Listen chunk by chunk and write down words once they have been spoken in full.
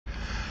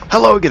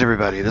Hello again,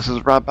 everybody. This is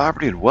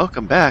RobBoberty, and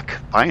welcome back,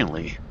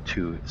 finally,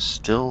 to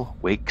Still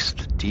Wakes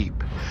the Deep.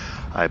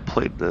 I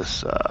played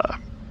this,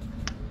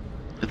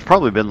 it's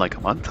probably been like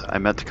a month. I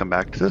meant to come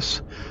back to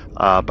this,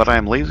 but I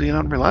am lazy and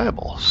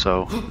unreliable,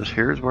 so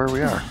here's where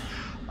we are.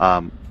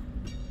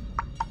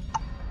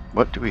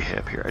 What do we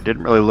have here? I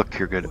didn't really look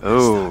here good.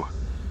 Oh,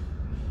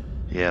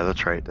 yeah,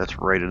 that's right. That's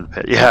right in the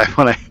pit. Yeah,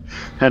 when I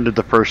ended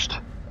the first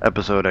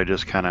episode, I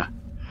just kind of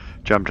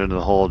jumped into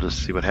the hole just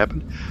to see what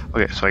happened.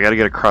 Okay, so I got to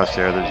get across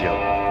there. There's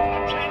yellow.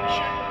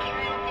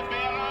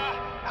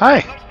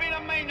 Hi.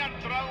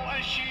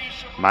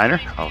 Minor?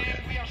 Oh, yeah.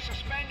 We are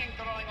suspending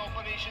drilling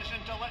operations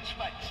until it's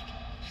fixed.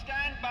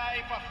 Stand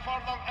by for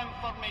further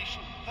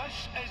information.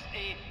 This is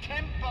a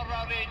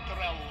temporary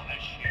drill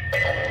issue.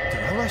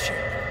 Drill issue?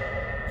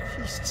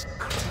 Jesus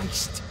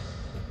Christ.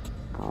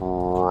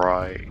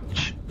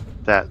 Right.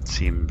 That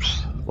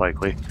seems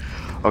likely.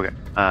 Okay,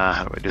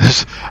 how do I do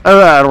this?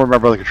 I don't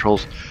remember the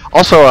controls.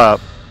 Also,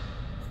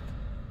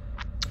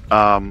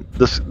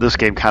 this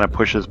game kind of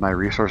pushes my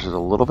resources a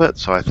little bit,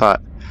 so I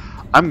thought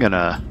I'm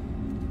gonna.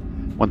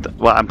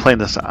 Well, I'm playing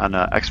this on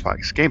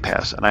Xbox Game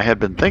Pass, and I had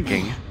been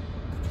thinking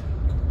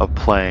of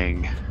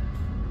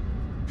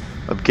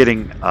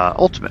getting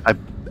Ultimate.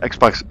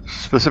 Xbox,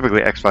 specifically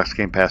Xbox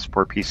Game Pass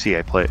for PC.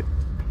 I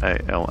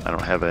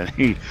don't have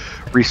any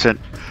recent.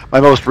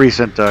 My most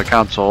recent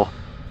console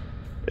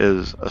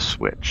is a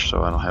Switch,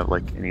 so I don't have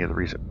like any of the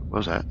recent. What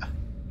was that?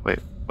 Wait,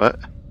 what?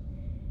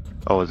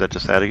 Oh, is that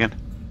just that again?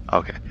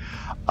 Okay.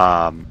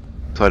 So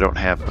I don't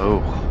have. Oh.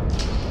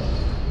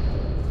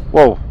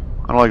 Whoa!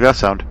 I don't like that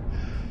sound.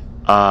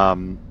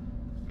 So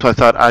I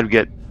thought I'd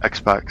get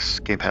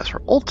Xbox Game Pass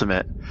for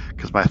Ultimate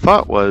because my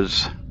thought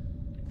was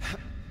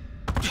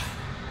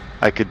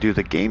I could do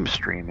the game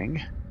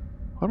streaming.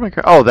 What am I?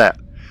 Oh, that.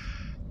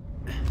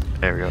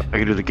 There we go. I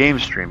could do the game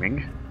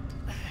streaming.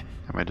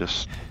 Am I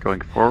just going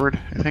forward,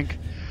 I think?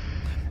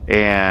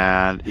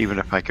 And even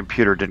if my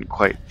computer didn't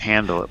quite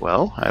handle it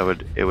well,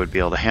 it would be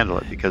able to handle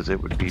it because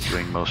it would be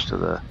doing most of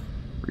the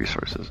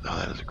resources. Oh,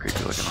 that is a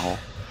creepy looking hole.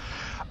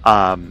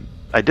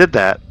 I did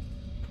that,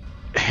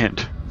 and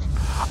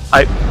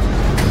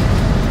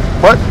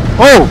what?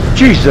 Oh,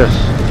 Jesus!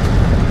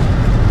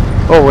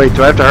 Oh, wait,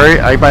 do I have to hurry?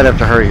 I might have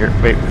to hurry here.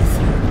 Wait.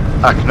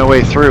 No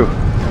way through.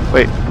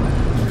 Wait.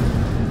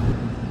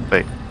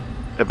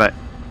 Am I...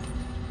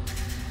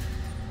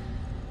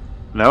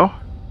 No?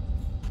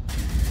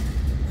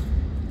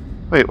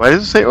 Wait, why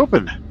does it say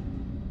open?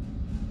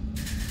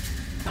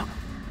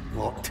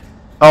 Locked.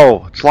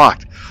 Oh, it's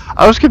locked.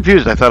 I was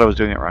confused. I thought I was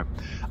doing it wrong.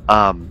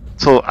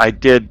 So I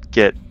did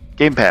get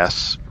Game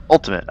Pass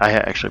Ultimate. I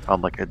actually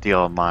found like a deal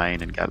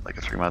online and got like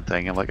a 3-month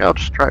thing. I'm like, I'll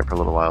just try it for a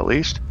little while at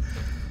least.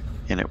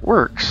 And it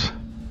works.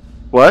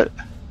 What?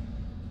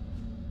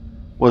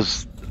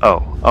 Was...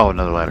 Oh,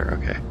 another ladder.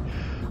 Okay.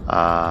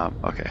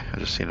 Okay. I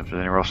just seen if there's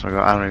anywhere else to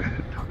go. I don't even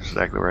know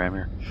exactly where I am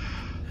here.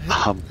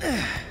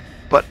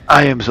 But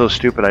I am so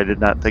stupid. I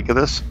did not think of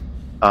this.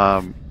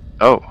 Oh,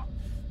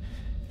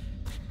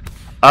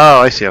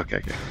 I see.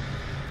 Okay.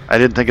 I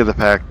didn't think of the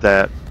fact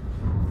that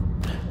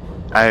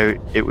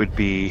it would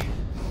be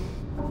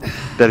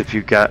that if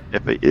you're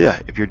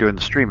doing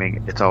the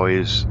streaming, it's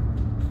always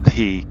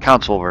the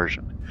console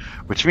version,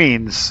 which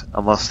means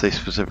unless they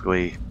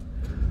specifically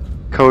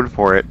code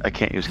for it, I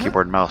can't use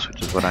keyboard and mouse,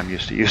 which is what I'm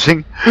used to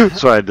using.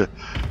 So I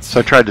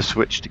tried to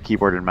switch to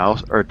keyboard and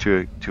mouse, or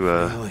to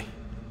a.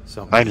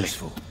 Finally,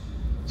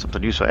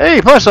 something useful. Hey,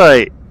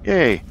 flashlight!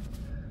 Yay!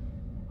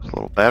 A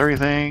little battery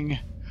thing.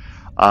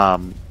 There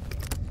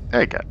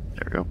we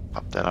go.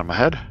 Pop that on my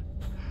head.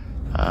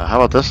 How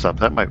about this stuff?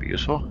 That might be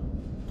useful.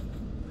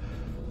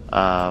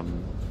 But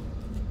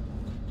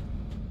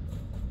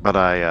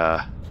I'm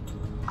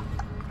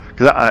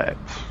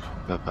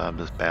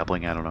just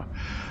babbling. I don't know.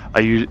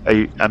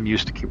 I'm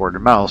used to keyboard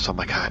and mouse. I'm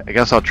like, I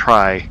guess I'll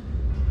try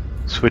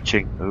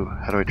switching. Ooh,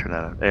 how do I turn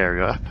that on? There we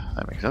go.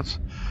 That makes sense.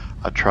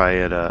 I'll try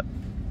it. Yeah,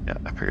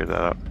 I figured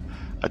that out.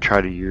 I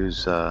try to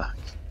use gamepad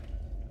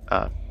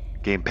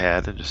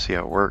and just see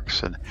how it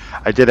works. And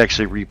I did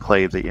actually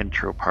replay the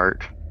intro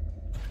part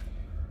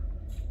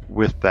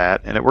with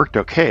that, and it worked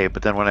okay.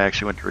 But then when I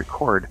actually went to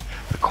record,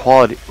 the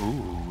quality.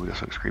 Ooh,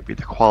 this looks creepy.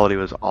 The quality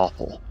was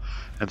awful,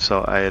 and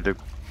so I had to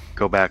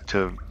go back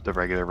to the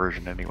regular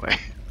version anyway.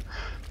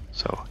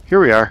 So here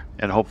we are,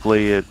 and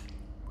hopefully it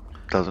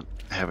doesn't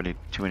have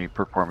too many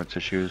performance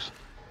issues.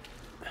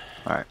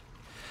 All right.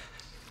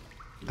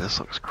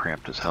 This looks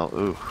cramped as hell.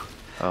 Ooh.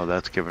 Oh,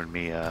 that's giving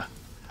me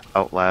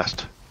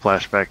Outlast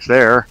flashbacks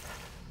there.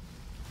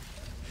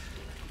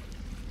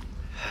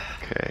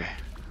 Okay.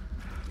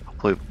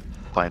 Hopefully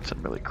find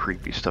some really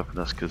creepy stuff in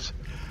this, because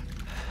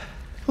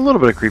a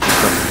little bit of creepy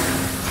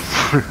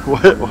stuff.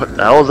 What the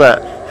hell is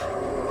that?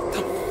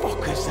 The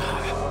fuck is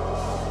that?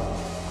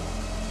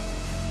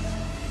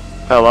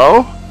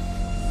 Hello?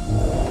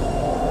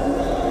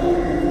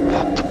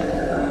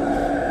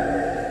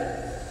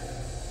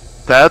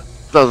 That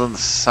doesn't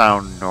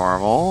sound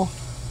normal.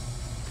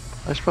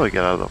 I should probably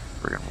get out of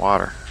the friggin'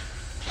 water.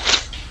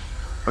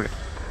 Okay.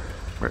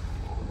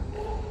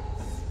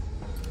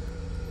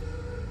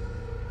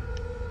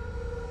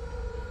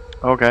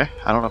 Okay,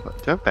 I don't know. Do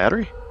I have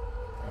battery?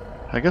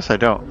 I guess I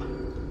don't.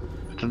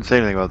 It didn't say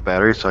anything about the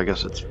battery, so I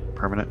guess it's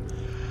permanent.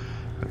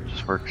 It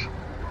just works.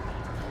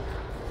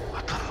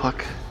 What the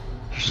fuck?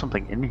 There's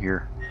something in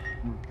here.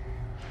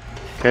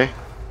 Okay.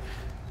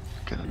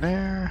 Get in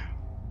there.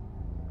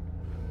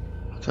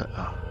 What's that?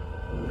 Oh.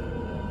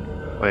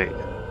 Wait.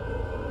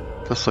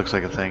 This looks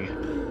like a thing.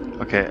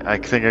 Okay, I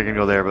think I can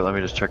go there, but let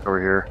me just check over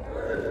here.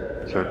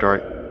 Is there a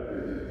door?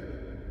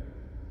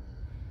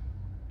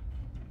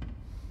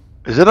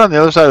 Is it on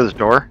the other side of this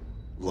door?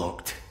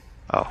 Locked.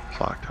 Oh, it's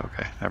locked.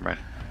 Okay, never mind.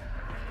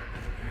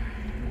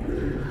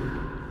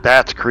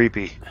 That's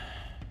creepy.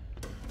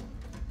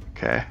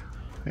 Okay.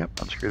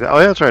 Yep, unscrew that. Oh,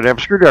 yeah, that's right. I have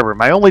a screwdriver.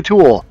 My only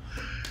tool.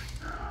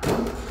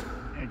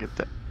 Get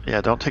that.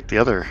 Yeah, don't take the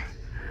other.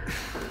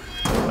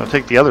 Don't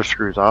take the other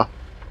screws off.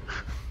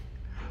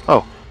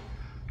 Oh.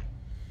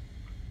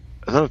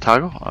 Is that a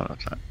toggle? Oh, no,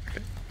 it's not.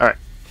 Okay. Alright.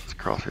 Let's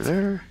crawl through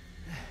there.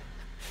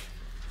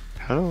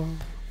 Hello.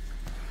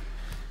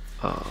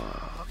 What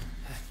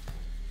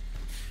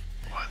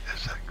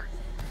is that?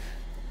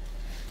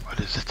 What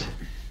is it?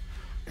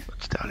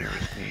 What's down here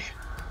with me?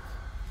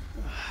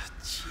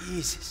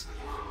 Jesus.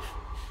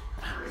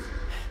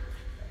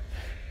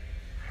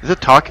 Is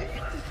it talking?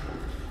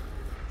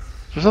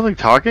 Is there something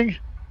talking?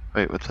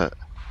 Wait, what's that?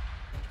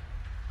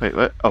 Wait,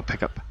 what? Oh,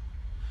 pickup.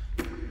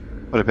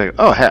 What did I pick up?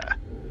 Oh, hat.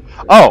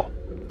 Oh!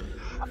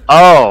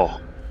 Oh!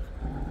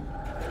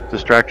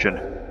 Distraction.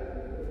 Is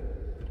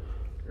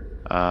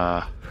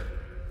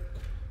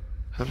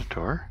that a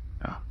door?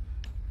 No.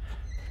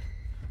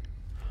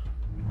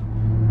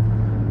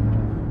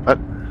 What?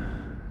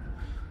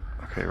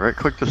 Okay, right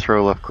click to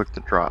throw, left click to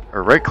drop.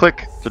 Or right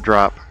click to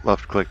drop,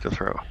 left click to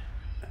throw.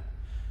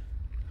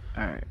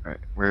 Alright, right.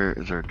 Where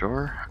is there a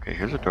door? Okay,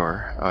 here's a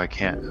door. Oh, I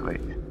can't.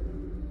 Wait.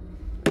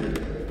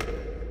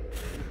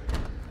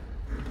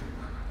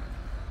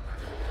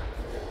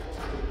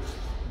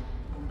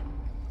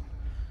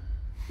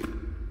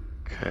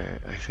 Okay,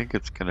 I think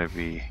it's gonna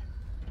be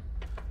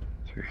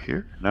through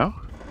here? No?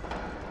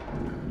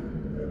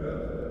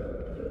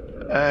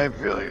 I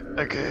feel like.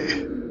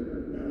 Okay.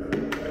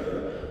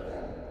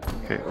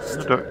 Okay, open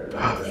the door.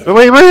 Oh,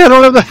 wait, I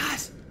don't have the.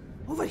 Guys,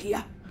 over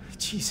here.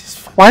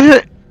 Jesus. Why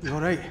did it? You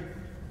alright?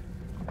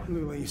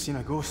 Look like you've seen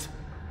a ghost.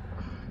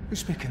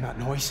 Who's making that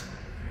noise?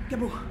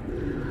 Gibbo,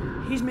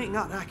 he's making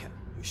that racket.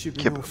 Should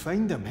we Yep. go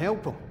find him,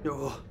 help him?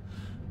 No,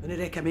 wouldn't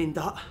recommend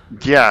that.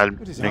 Yeah,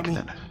 What does that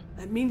Nathan. mean?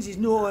 It means he's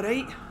no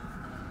alright.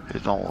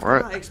 He's not That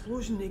alright.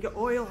 explosion, he got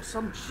oil or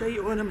some shite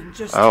on him and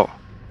just... Oh.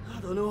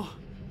 I don't know.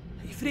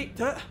 He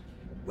freaked out.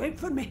 Went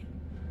for me.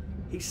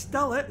 He's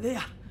still out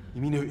there.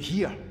 You mean out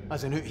here?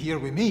 As in out here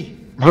with me?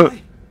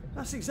 Aye,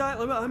 that's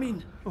exactly what I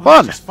mean. Oh,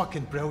 Fun. that's just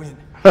fucking brilliant.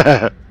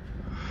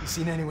 You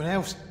seen anyone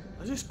else?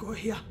 I just got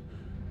here.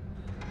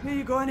 Where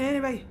you going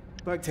anyway?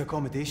 Back to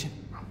accommodation.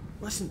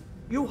 Listen,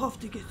 you'll have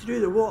to get through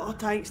the water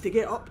tanks to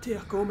get up to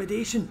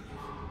accommodation.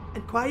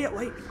 And quiet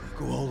like.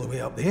 Go all the way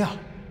up there.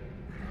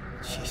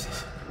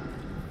 Jesus.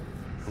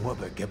 And what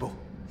about Gibbo?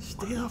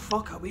 Stay the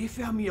fuck away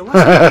from me, you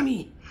listen to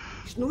me.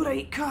 He's no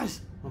right,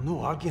 cuz. I'm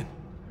not arguing.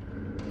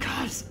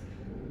 Cuz.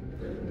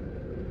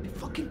 Be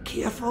fucking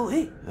careful,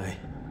 eh? Aye.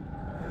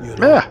 You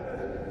know. Yeah.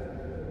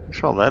 Thanks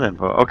for all that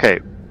info. Okay.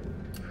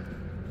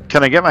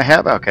 Can I get my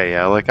hat back? Okay,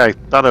 yeah, like I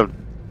thought of.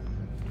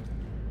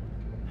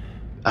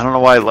 I don't know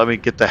why it let me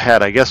get the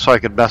hat. I guess so I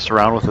could mess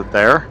around with it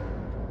there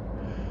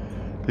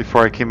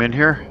before I came in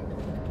here.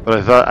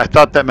 But I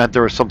thought that meant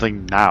there was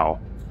something now.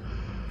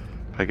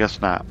 But I guess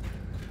not.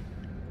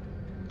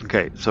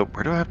 Okay, so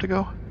where do I have to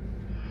go?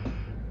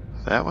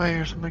 That way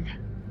or something?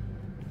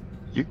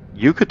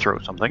 You could throw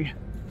something.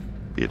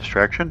 Be a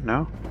distraction?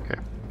 No? Okay.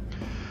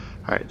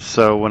 Alright,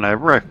 so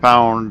whenever I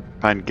find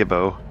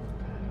Gibbo,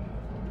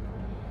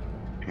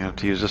 I'm gonna have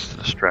to use this to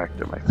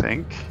distract him, I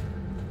think.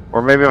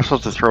 Or maybe I'm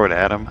supposed to throw it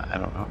at him. I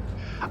don't know.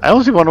 I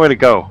only see one way to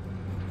go.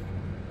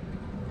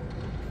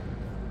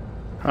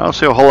 I don't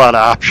see a whole lot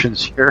of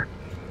options here.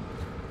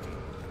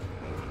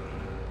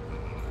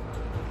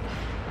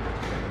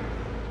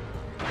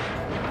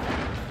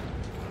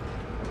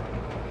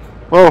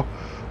 Whoa!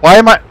 Why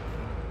am I?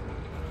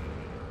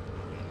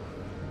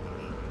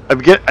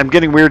 I'm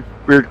getting weird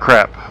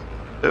crap.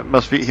 It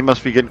must be he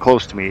must be getting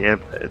close to me.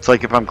 It's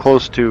like if I'm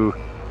close to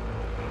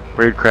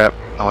weird crap.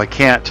 Oh, I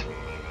can't.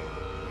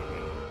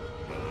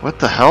 What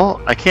the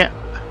hell? I can't.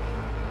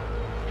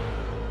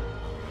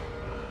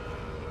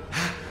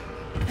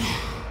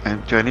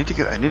 And do I need to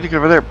get? I need to get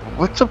over there.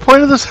 What's the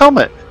point of this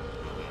helmet?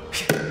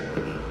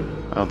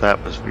 Oh,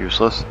 that was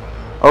useless.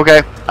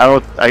 Okay, I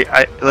don't.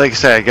 I like I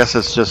say. I guess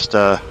it's just.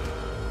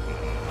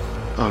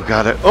 Oh,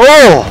 got it.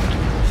 Oh!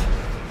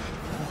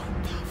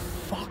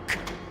 Fuck.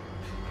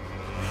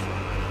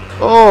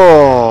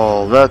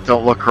 Oh, that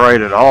don't look right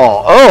at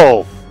all.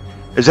 Oh,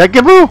 is that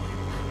Gibbo?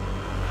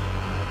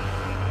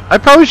 I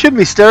probably shouldn't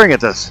be staring at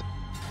this.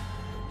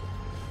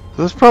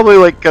 So this is probably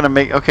like gonna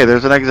make. Okay,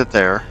 there's an exit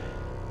there.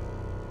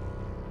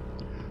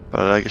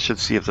 But I should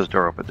see if this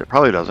door opens. It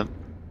probably doesn't.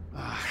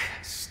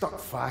 Stuck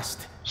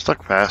fast.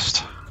 Stuck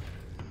fast.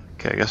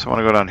 Okay, I guess I want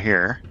to go down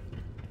here.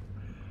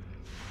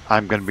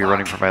 I'm going to be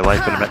running for my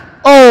life in a minute.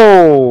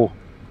 Oh!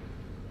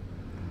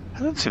 I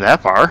didn't see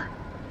that far.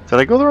 Did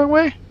I go the wrong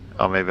way?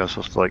 Oh, maybe I was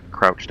supposed to like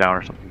crouch down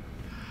or something.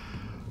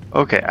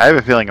 Okay, I have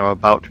a feeling I'm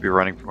about to be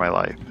running for my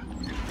life.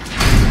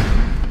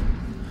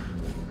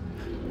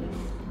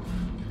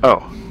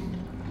 Oh.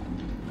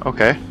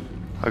 Okay.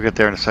 I'll get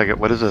there in a second.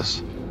 What is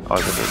this? Oh,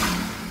 is it this?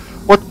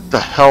 What the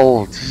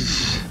hell?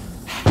 This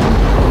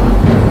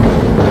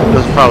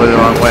is probably the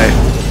wrong way.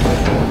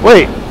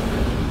 Wait!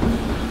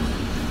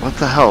 What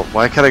the hell?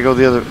 Why can't I go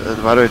the other...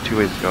 Why do I have 2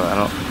 ways to go? I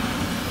don't...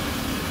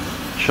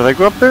 Should I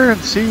go up there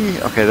and see?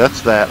 Okay,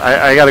 that's that.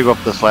 I gotta go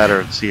up this ladder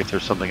and see if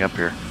there's something up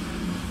here.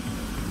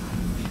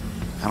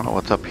 I don't know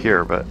what's up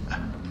here, but...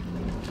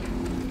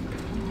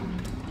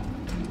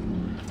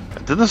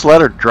 Did this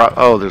ladder drop?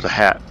 Oh, there's a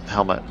hat.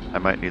 Helmet. I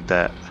might need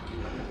that.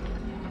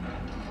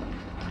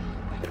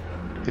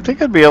 Do you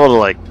think I'd be able to,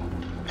 like,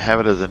 have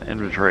it as an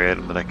inventory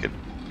item that I could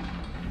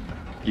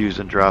use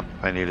and drop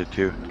if I needed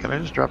to? Can I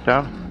just drop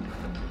down?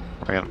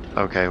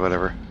 Okay,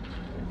 whatever.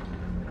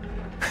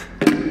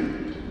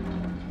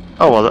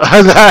 Oh, well,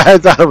 I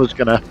thought I was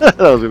gonna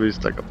be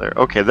stuck up there.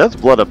 Okay, that's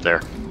blood up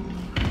there.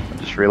 I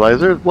just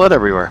realized there's blood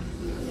everywhere.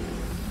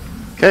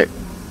 Okay.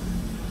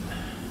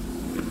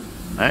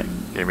 Alright,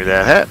 give me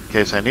that hat in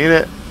case I need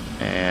it.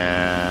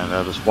 And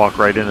I'll just walk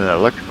right into that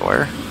electrical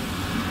wire.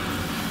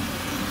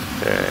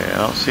 Okay, I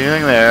don't see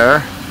anything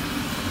there.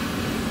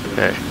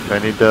 Okay, do I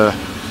need to...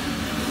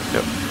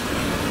 Yep.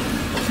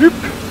 Boop.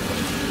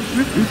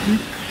 Boop, boop,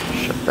 boop.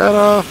 Shut that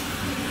off.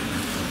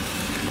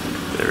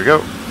 There we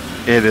go.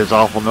 It is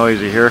awful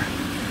noisy here.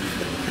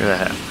 Look at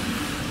that.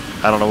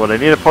 I don't know what I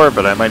need it for,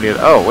 but I might need it.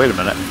 Oh, wait a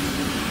minute.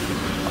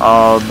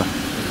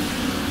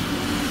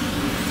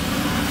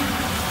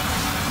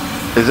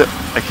 Is it?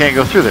 I can't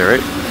go through there,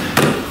 right?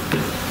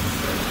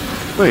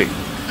 Wait,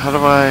 how do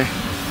I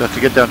have to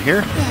get down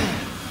here?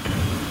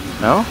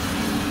 No?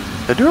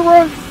 Did I do it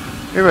wrong?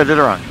 Maybe I did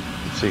it wrong.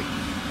 Let's see.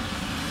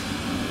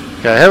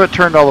 Okay, I have it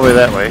turned all the way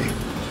that way.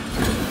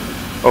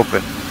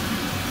 Open.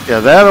 Yeah,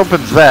 that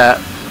opens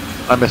that.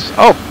 I miss.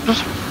 Oh,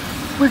 just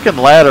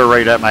freaking ladder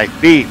right at my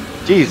feet.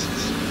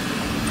 Jesus.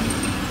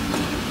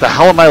 The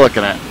hell am I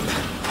looking at?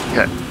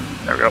 Okay,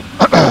 there we go.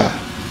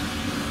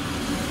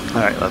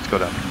 Alright, let's go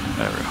down.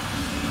 There we go.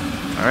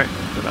 Alright,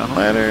 go down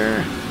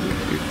ladder.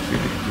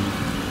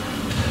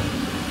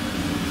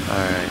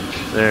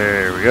 Alright,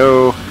 there we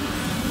go.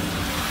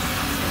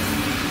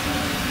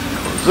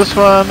 Close this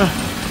one.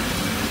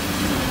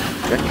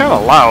 Got kind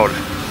of loud.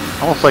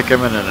 Almost like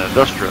I'm in an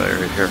industrial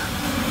area here.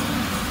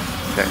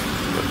 Okay,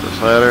 put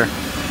this ladder.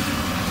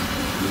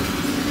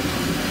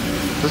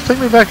 Does this take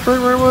me back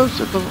to where it was?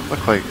 It doesn't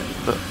look like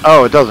it.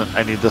 Oh, it doesn't.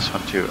 I need this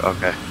one too.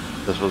 Okay.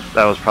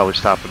 That was probably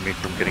stopping me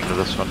from getting to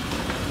this one.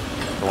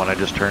 The one I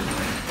just turned.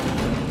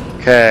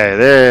 Okay,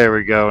 there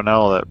we go. Now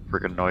all that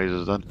freaking noise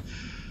is done.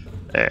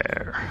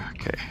 There.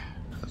 Okay.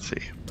 Let's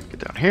see. Get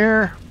down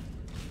here.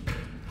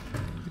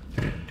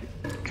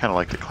 Kind of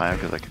like to climb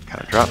because I can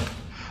kind of drop.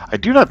 I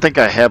do not think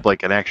I have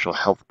like an actual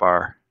health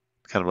bar.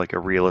 Kind of like a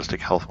realistic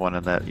health one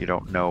in that you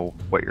don't know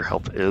what your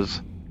health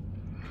is.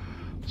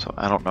 So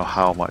I don't know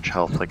how much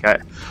health. Like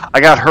I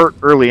got hurt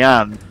early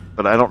on,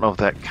 but I don't know if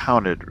that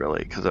counted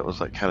really because it was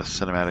like kind of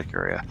cinematic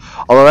area.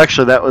 Although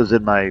actually that was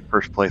in my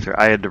first playthrough.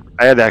 I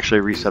had to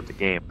actually reset the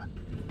game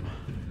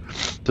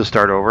to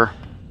start over.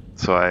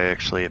 So I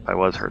actually, if I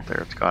was hurt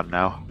there, it's gone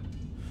now.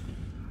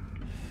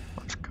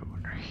 Let's go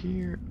under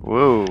here.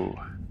 Whoa,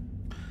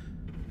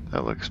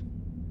 that looks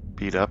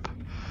beat up.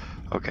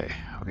 Okay,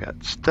 we got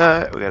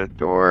we got a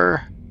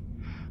door.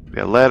 We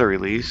got ladder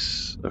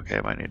release. Okay,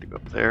 I might need to go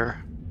up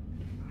there.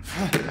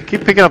 I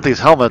keep picking up these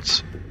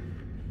helmets,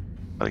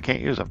 but I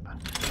can't use them.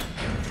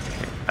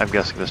 Okay, I'm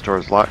guessing this door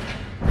is locked.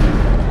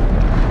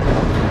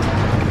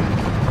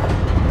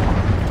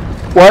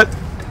 What?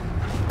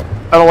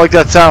 I don't like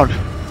that sound.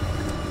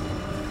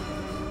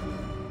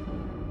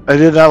 I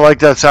did not like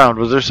that sound.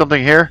 Was there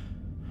something here?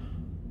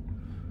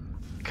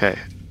 Okay.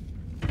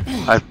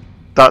 I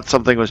thought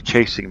something was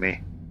chasing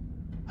me.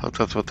 I thought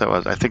that's what that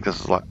was. I think this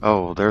is like.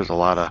 Oh, there's a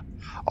lot of.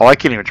 Oh, I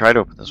can't even try to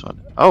open this one.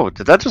 Oh,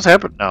 did that just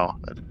happen? No,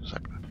 that didn't just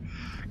happen.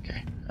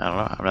 Okay, I don't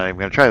know. I'm not even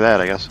gonna try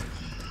that. I guess.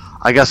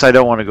 I guess I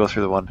don't want to go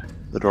through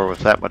the door with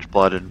that much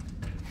blood and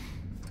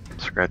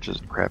scratches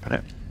and crap in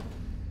it.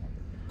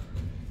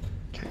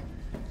 Okay.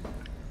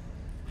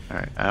 All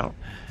right. I don't.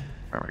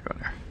 Where am I going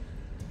there?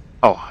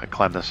 Oh, I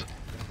climbed this.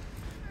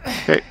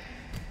 Okay.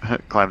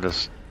 Climb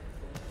this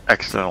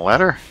accidental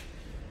ladder.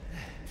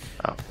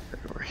 Oh,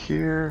 over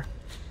here.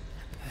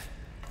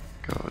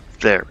 Go.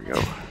 There we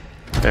go.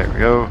 There we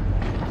go.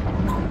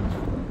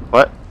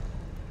 What?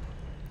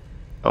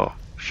 Oh,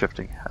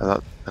 shifting. I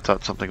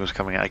thought something was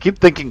coming out. I keep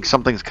thinking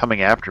something's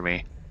coming after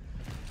me.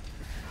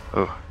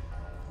 Oh.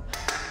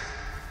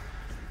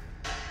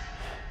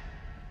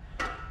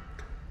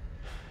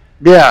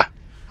 Yeah.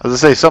 I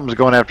was gonna say something's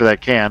going after that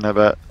can, I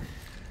bet.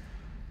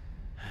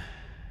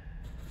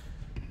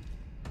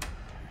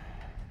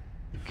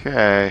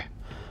 Okay.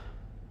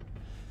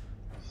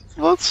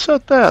 Let's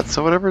set that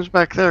so whatever's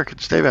back there can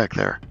stay back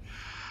there.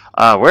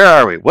 Where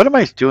are we? What am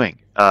I doing?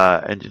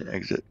 Engine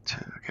exit.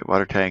 Okay,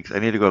 water tanks. I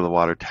need to go to the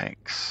water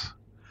tanks.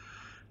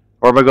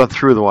 Or am I going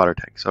through the water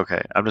tanks?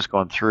 Okay, I'm just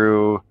going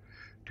through.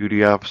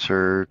 Duty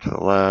officer to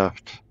the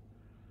left.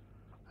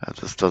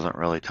 This doesn't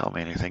really tell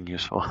me anything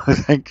useful. I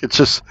think it's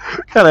just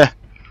kind of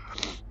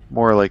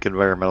more like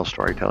environmental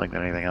storytelling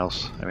than anything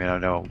else. I mean, I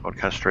know I'm going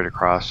kind of straight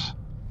across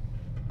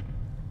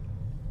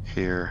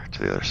here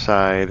to the other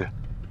side.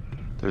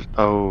 There's,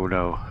 oh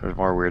no, there's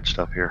more weird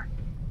stuff here.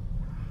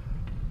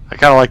 I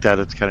kind of like that.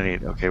 It's kind of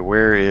neat. Okay,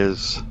 where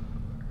is...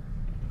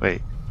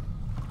 Wait.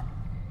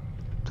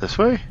 This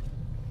way?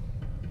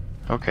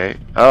 Okay.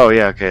 Oh,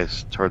 yeah, okay.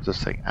 It's towards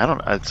this thing. I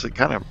don't... It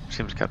kind of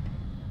seems kind of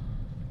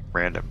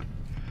random.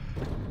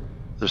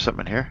 There's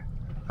something in here?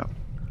 Oh,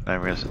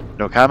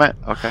 no comment?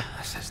 Okay.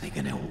 This isn't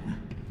gonna open.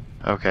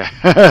 Okay.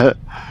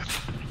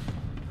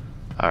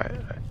 Alright.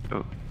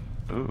 Ooh.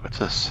 Ooh, what's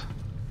this?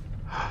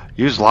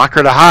 Use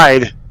locker to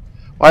hide.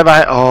 Why am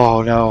I...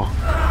 Oh, no.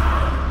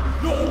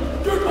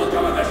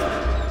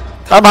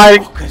 I'm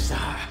hiding.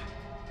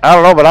 I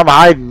don't know, but I'm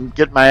hiding.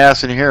 Get my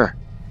ass in here.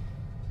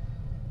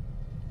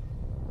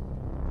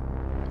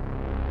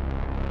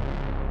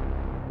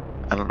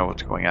 I don't know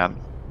what's going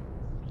on.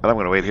 But I'm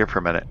going to wait here for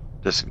a minute,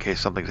 just in case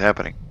something's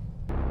happening.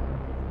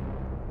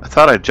 I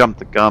thought I jumped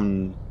the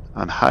gun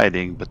on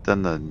hiding, but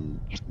then the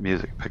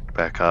music picked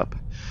back up.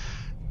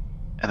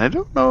 And I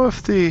don't know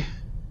if the...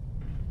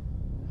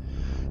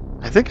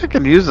 I think I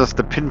can use this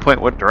to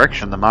pinpoint what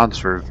direction the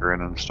monsters are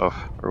in and stuff,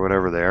 or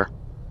whatever they are.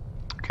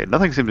 Okay,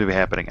 nothing seems to be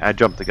happening. I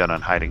jumped the gun on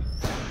hiding.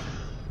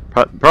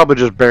 Probably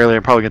just barely.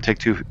 I'm probably going to take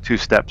two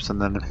steps and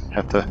then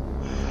have to...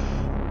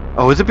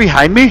 Oh, is it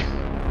behind me?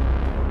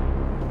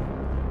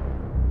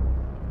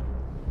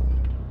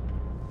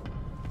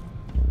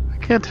 I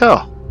can't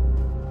tell.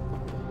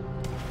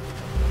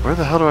 Where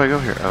the hell do I go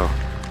here? Oh.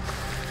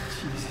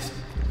 Jesus.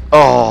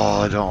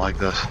 Oh, I don't like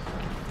this.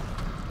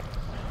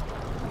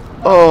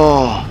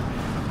 Oh.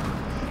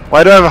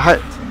 Why do I have a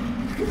hide?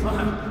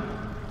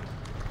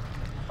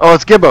 Oh,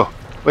 it's Gibbo.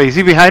 Wait, is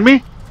he behind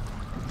me?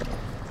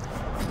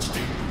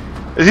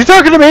 Is he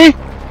talking to me?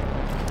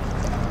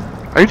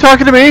 Are you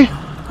talking to me?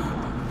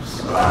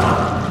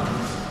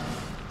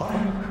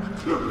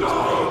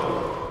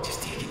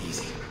 Just take it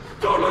easy.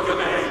 Don't look at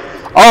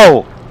me.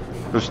 Oh,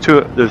 there's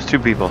two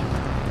people.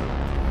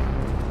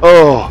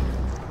 Oh,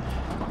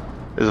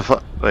 there's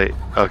a wait.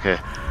 Okay.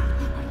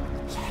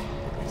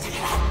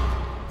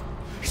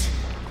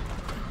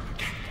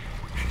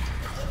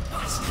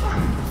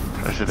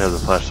 I should have the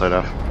flashlight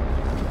off.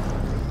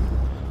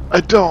 I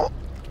don't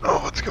know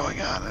what's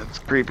going on. It's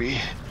creepy.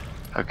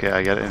 Okay,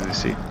 I got it in the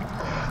seat.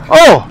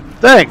 Oh,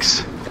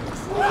 thanks.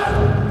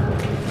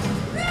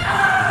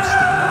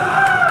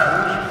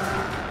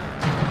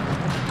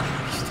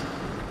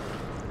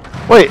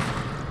 Wait.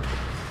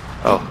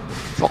 Oh,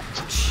 vault.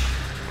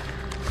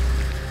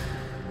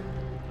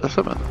 There's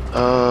something.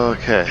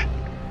 Okay.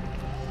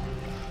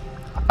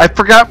 I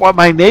forgot what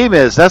my name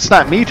is. That's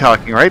not me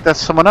talking, right?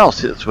 That's someone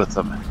else that's with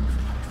them.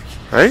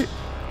 Right?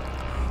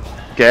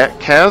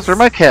 Kaz? Where are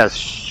my Kaz?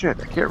 Shit,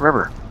 I can't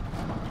remember.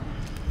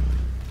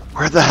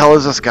 Where the hell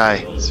is this guy?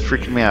 It's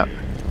freaking me out.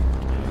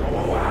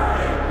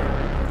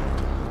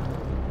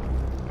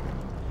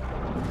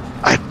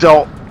 I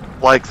don't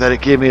like that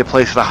it gave me a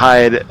place to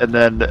hide and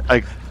then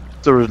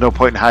there was no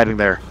point in hiding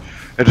there.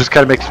 It just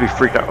kind of makes me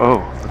freak out. Oh,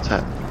 what's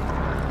that?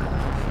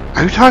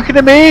 Are you talking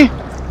to me?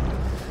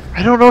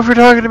 I don't know if you're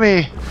talking to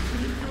me.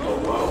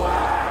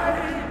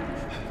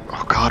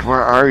 Oh God,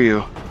 where are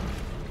you?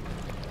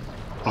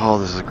 Oh,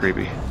 this is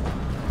creepy.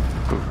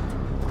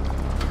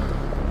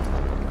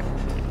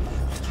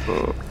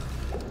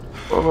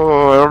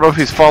 Oh, I don't know if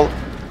he's falling.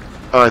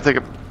 Oh, I think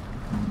I'm...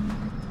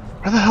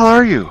 Where the hell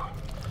are you?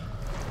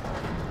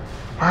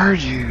 Where are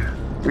you?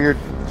 Weird...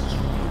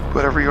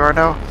 Whatever you are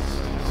now?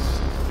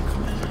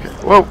 Okay.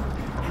 Whoa!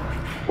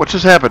 What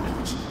just happened?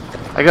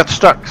 I got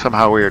stuck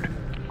somehow weird.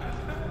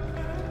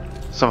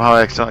 Somehow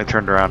I accidentally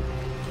turned around.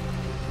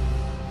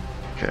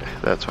 Okay,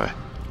 that's why.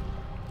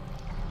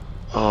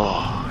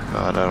 Oh,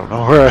 God, I don't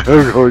know where I'm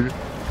going.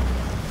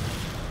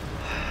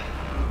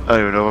 I don't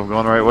even know if I'm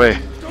going the right way.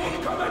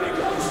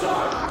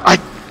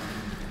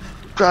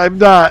 I'm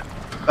not.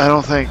 I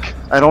don't think.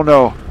 I don't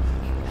know.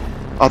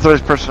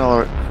 Authorized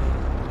personnel.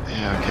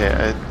 Yeah,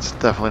 okay. It's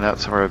definitely not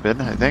somewhere I've been,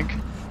 I think.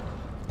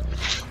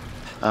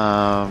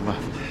 I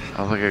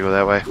don't think I go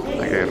that way. I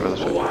think I gotta go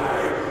this way.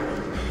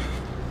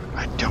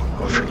 I don't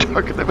know if you're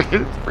talking to me.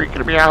 It's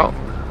freaking me out.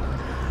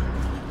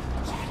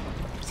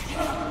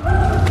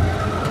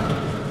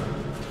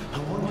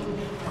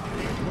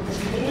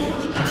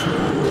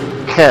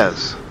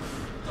 Kaz.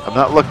 I'm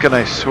not looking,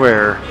 I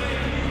swear.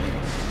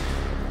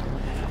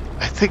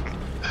 I think...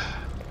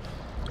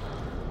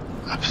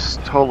 I'm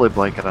just totally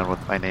blanking on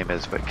what my name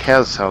is, but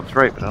Kaz sounds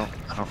right, but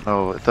I don't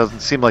know. It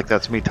doesn't seem like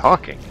that's me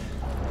talking.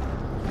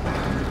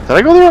 Did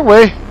I go the wrong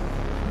way?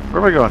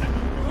 Where am I going?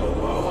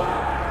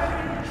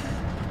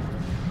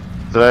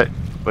 Did I...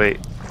 Wait.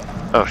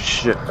 Oh,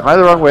 shit. Am I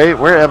the wrong way?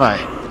 Where am I?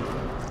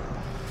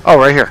 Oh,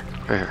 right here.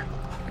 Right here.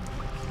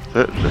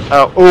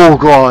 Oh,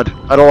 God.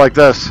 I don't like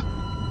this.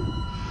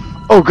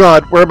 Oh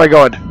God, where am I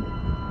going?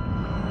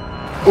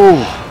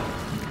 Ooh,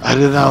 I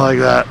did not like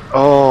that.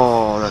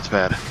 Oh, that's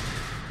bad.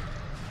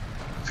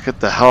 Let's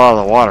get the hell out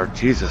of the water,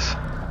 Jesus.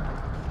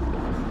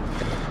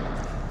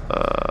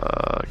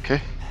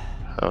 Okay.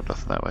 Oh,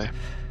 nothing that way.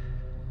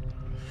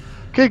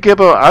 Okay,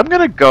 Gibbo, I'm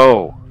gonna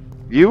go.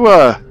 You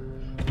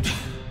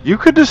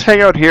could just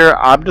hang out here.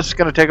 I'm just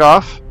gonna take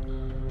off.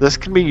 This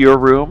can be your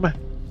room,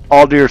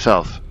 all to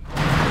yourself.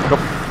 Go.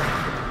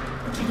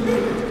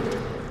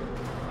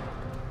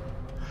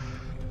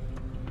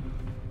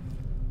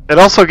 It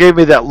also gave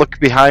me that look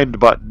behind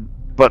button,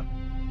 but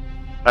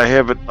I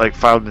haven't like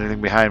found anything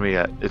behind me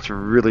yet. It's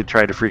really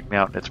trying to freak me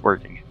out, and it's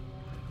working.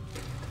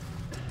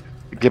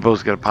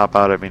 Gibbo's gonna pop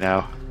out at me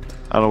now.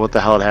 I don't know what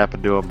the hell had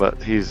happened to him,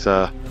 but he's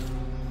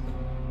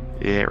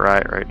he ain't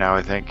right now,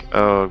 I think.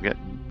 Oh, I'm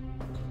getting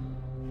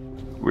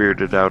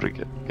weirded out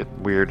again.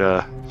 Getting weird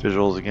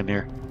visuals again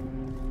here.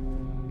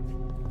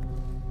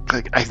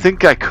 Like, I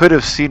think I could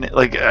have seen it.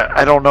 Like,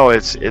 I don't know. I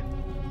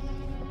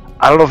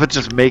don't know if it's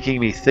just making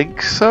me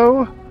think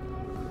so.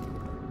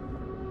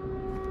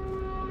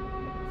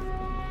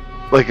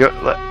 Like,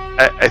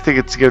 I think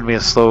it's giving me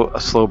a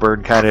slow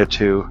burn kind of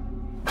to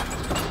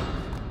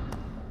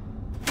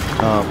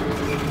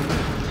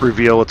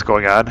reveal what's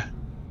going on.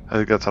 I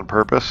think that's on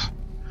purpose.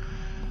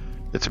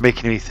 It's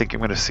making me think I'm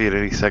going to see it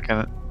any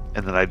second,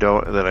 and then I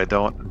don't, and then I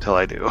don't until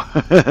I do.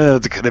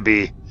 It's going to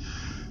be.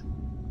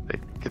 Wait,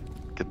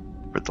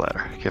 where's the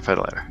ladder? I can't find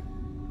a ladder.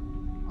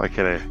 Why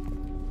can't I?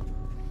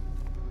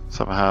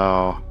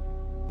 Somehow.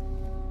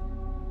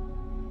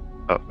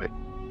 Oh wait.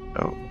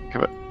 No,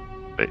 come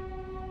on. Wait.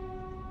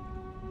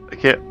 I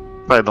can't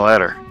find the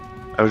ladder.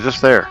 I was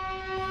just there.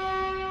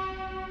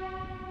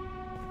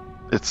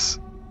 It's.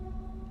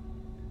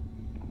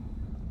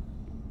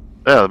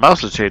 Yeah, the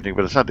mouse is changing,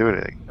 but it's not doing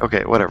anything.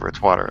 Okay, whatever.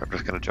 It's water. I'm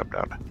just gonna jump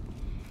down.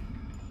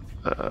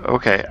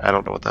 Okay, I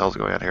don't know what the hell's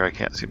going on here. I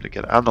can't seem to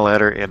get on the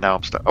ladder, and now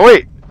I'm stuck. Oh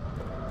wait,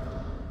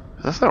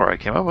 that's not where I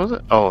came up, was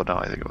it? Oh no,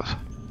 I think it was.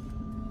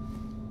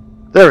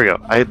 There we go.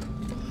 I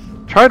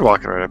tried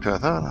walking right up to it. I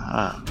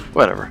thought,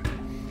 whatever.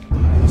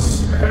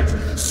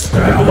 Stay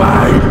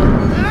away!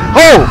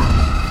 Oh!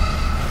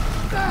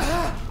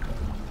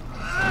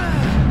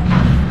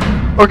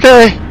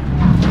 Okay.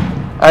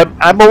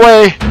 I'm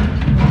away.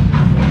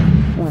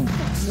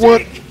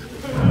 What?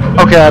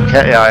 Okay,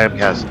 I am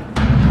Kaz.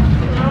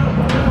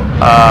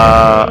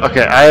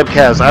 Okay, I am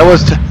Kaz.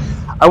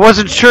 I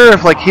wasn't sure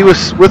if like he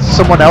was with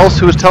someone else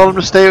who was telling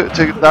him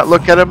to not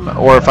look at him,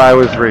 or if I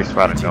was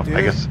responding to him.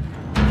 I guess.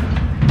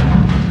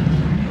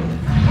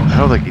 I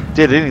don't think he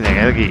did anything.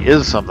 I think he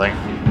is something.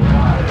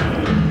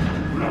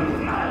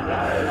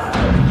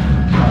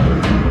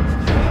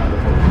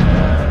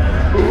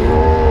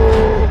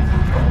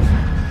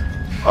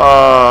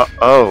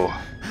 Oh.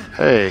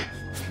 Hey.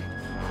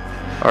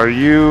 Are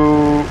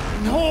you...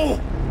 No!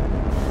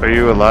 Are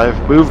you alive?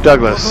 Move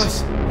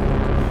Douglas.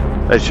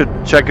 I should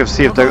check and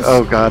see if Douglas...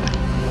 Oh god.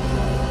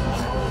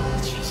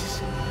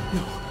 Jesus. No.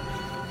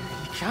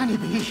 You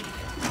can't be. Shit.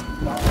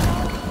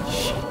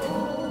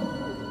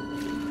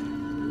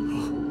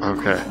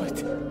 Okay.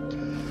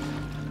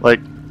 Like,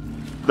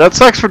 that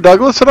sucks for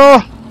Douglas and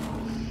all,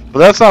 but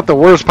that's not the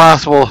worst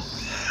possible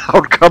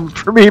outcome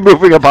for me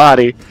moving a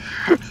body.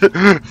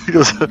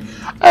 Because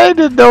I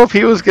didn't know if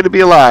he was going to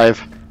be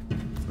alive.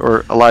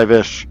 Or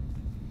alive-ish.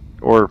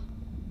 Or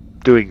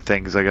doing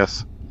things, I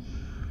guess.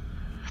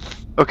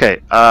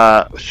 Okay,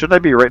 shouldn't I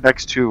be right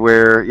next to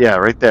where... Yeah,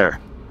 right there.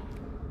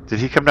 Did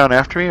he come down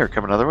after me or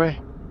come another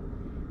way?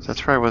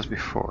 That's where I was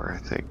before, I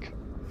think.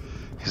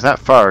 He's not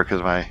far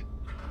because my...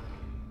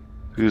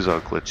 Who's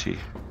all glitchy?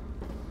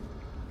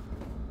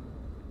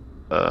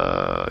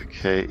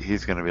 Okay,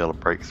 he's going to be able to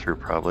break through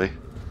probably.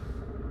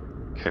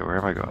 Okay, where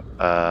am I going?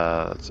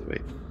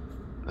 Wait.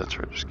 That's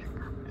where I just came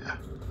from, yeah.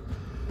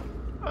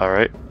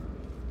 Alright.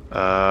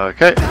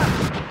 Okay.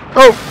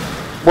 Oh!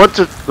 What's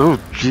it? Oh,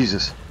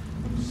 Jesus.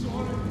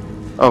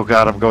 Oh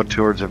god, I'm going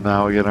towards him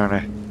now again, aren't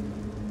I?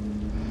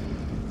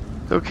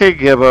 Okay,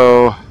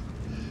 Gibbo.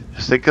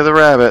 Just think of the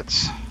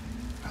rabbits.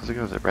 How's it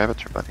going? Is it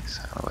rabbits or bunnies?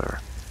 I don't know, whatever.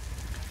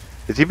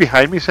 Is he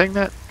behind me saying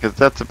that? Because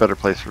that's a better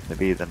place for him to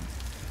be than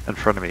in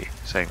front of me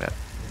saying that.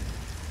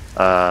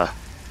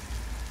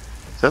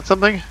 Is that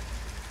something?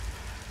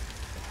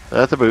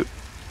 That's a boot.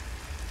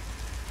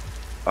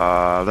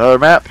 Another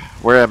map.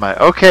 Where am I?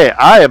 Okay,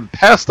 I am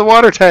past the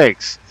water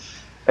tanks.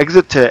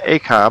 Exit to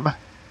ACOM.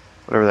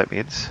 Whatever that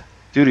means.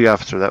 Duty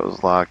officer, that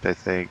was locked, I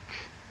think.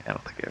 I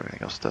don't think I have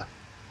anything else to...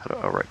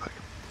 Oh, right click.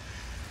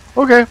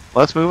 Okay,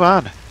 let's move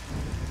on.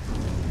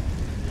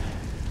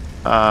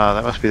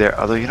 That must be there.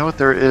 Although, you know what?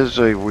 There is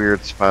a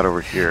weird spot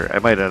over here. I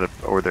might end up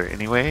over there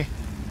anyway.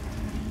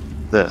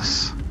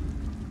 This.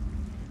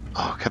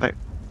 Oh, can I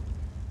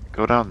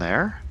go down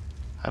there?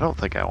 I don't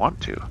think I want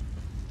to.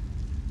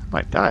 I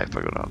might die if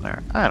I go down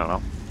there. I don't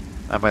know.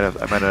 I might end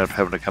up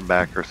having to come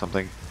back or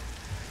something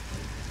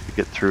to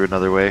get through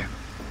another way.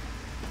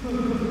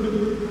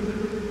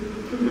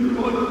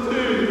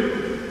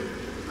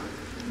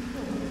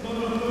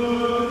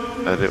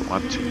 I didn't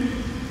want to.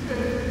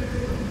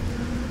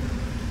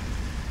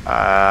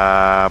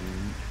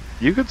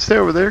 You could stay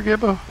over there,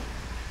 Gibbo. I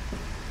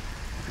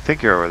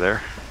think you're over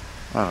there.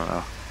 I don't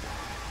know.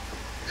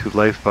 To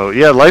lifeboat.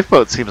 Yeah,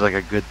 lifeboat seems like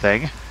a good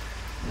thing.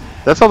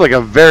 That sounds like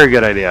a very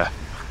good idea.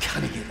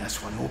 Can I get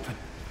this one open?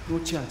 No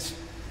chance.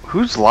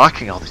 Who's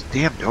locking all these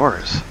damn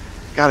doors?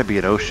 Gotta be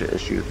an OSHA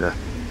issue to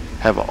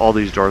have all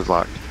these doors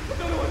locked.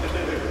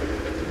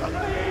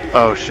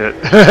 Oh shit.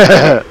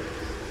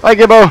 Bye,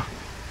 Gibbo.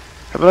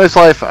 Have a nice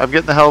life. I'm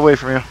getting the hell away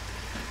from you.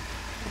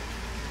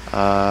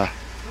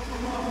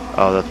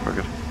 Oh, that's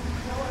pretty good.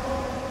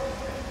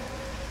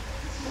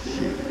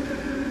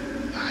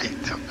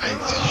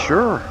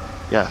 Sure.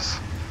 Yes.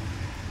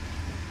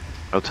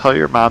 I'll tell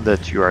your mom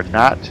that you are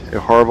not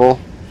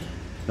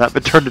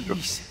been turned into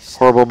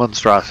horrible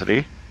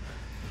monstrosity.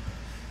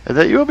 And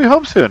that you will be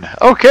home soon.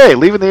 Okay,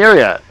 leaving the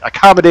area.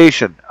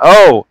 Accommodation.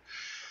 Oh!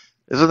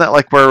 Isn't that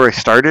like where we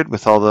started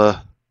with all the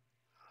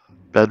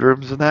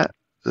bedrooms and that?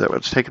 Is that what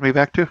it's taking me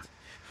back to?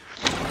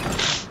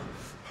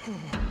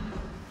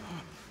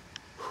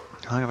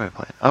 How long have I been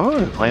playing? I've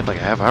only been playing like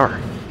a half hour. I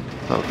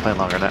thought I was playing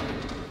longer than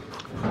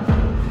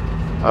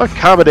that.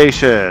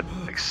 Accommodation.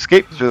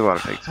 Escape through the water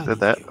tanks. Did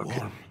that?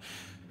 Okay.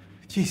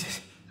 Jesus.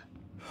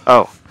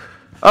 Oh.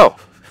 Oh.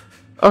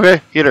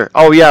 Okay, heater.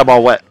 Oh yeah, I'm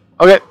all wet.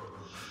 Okay.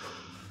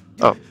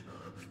 Oh.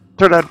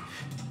 Turn on.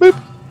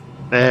 Boop.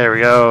 There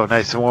we go.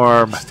 Nice and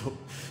warm. Stop.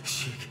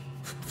 Shake.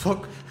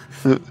 Fuck.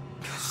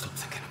 Stop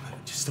thinking about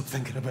it. Just stop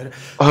thinking about it.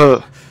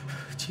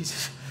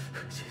 Jesus.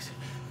 Jesus.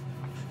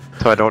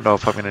 So I don't know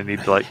if I'm going to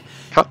need to like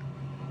cut.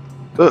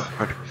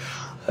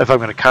 If I'm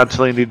going to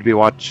constantly need to be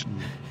watching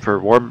for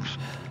warm,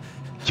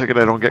 checking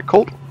I don't get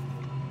cold.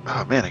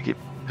 Oh man, I keep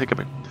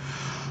hiccuping.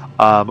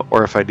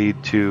 Or if I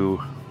need to.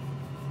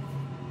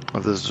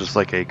 If this is just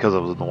like a because I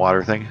was in the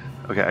water thing.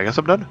 Okay, I guess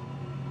I'm done.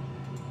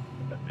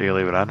 Do you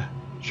leave it on?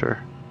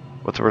 Sure.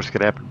 What's the worst that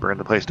could happen? Burn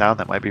the place down?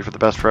 That might be for the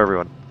best for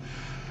everyone.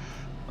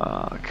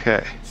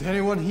 Okay. Is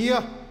anyone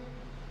here?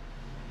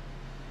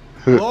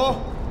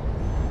 Hello?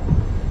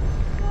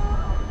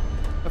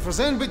 If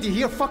there's anybody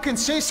here, fucking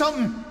say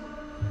something!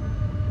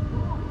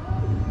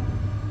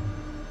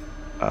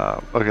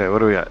 Okay, what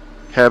do we got?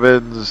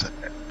 Cabins,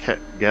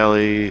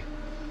 galley,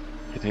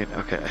 canteen.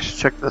 Okay, I should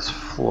check this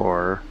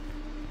floor.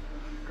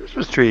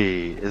 Christmas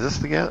tree. Is this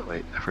the galley?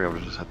 Wait, I forgot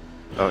what I just said.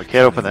 Oh, I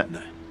can't open that.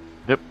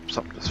 Yep,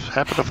 something just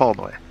happened to fall in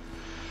the way.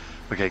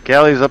 Okay,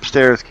 galley's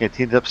upstairs,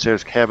 canteen's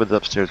upstairs, cabin's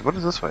upstairs. What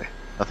is this way?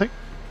 Nothing?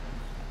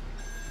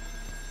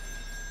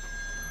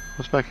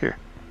 What's back here?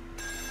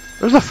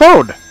 There's a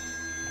phone!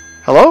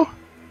 Hello?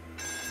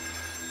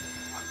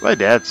 My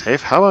dad's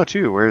safe. How about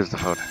you? Where is the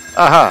phone?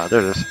 Aha, there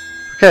it is.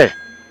 Okay.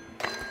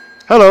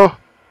 Hello.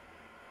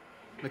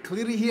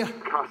 McCleary here?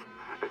 Cass,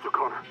 it's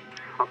O'Connor.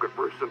 I've got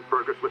Bruce and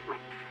Fergus with me.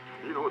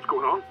 You know what's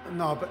going on?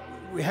 No, but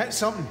we hit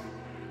something.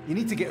 You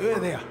need to get out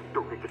of there.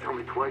 Don't need to tell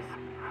me twice.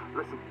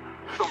 Listen,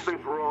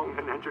 something's wrong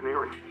in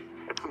engineering.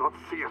 It's not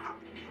safe.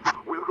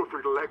 We'll go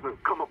through the leg and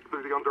come up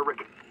through the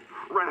underrick.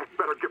 Rennick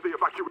better give the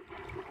evacuation.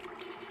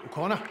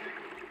 O'Connor?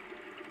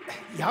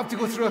 You have to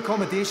go through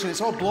accommodation.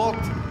 It's all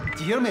blocked.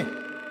 Do you hear me?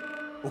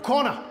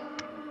 O'Connor!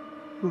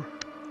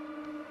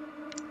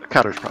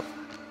 Connor's problem.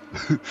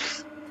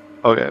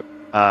 Okay.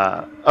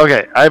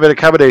 Okay, I'm in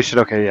accommodation.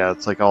 Okay, yeah,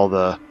 it's like all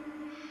the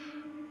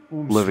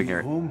living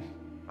area.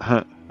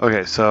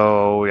 Okay,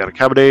 so we got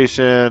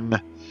accommodation.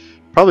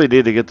 Probably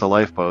need to get the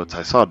lifeboats.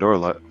 I saw a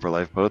door for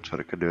lifeboats, but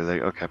it could do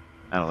anything. Okay,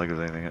 I don't think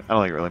there's anything. I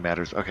don't think it really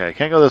matters. Okay, I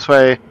can't go this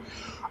way.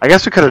 I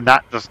guess we could have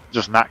not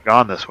just not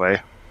gone this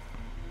way.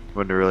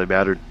 Wouldn't have really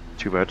mattered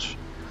too much.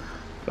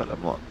 But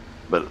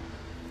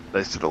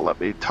they should have let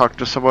me talk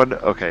to someone.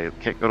 Okay,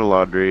 can't go to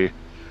laundry.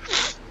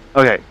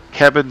 Okay,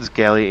 cabins,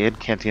 galley, and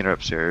canteen are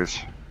upstairs.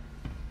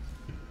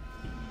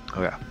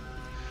 Okay.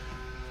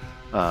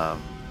 Let's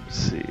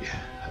see.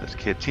 There's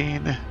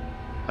canteen.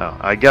 Oh,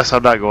 I guess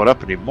I'm not going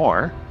up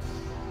anymore.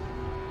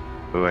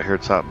 Oh, I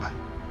heard something.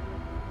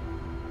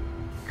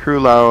 Crew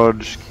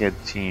lounge,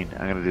 canteen.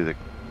 I'm gonna do the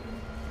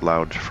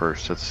lounge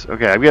first. That's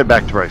okay. I'm getting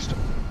back to Bryceton.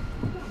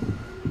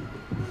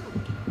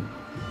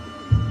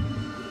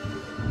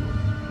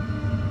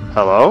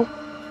 Hello?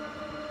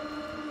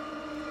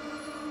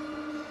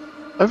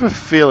 I have a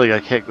feeling I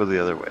can't go the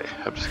other way.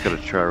 I'm just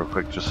gonna try real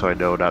quick just so I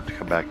know not to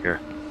come back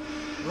here.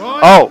 Roy?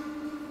 Oh!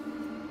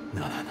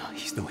 No,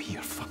 he's not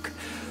here, fuck.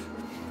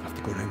 I have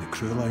to go around the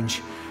crew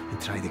lounge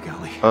and try the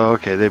galley. Oh,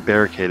 okay, they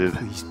barricaded.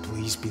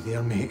 Please be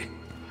there, mate.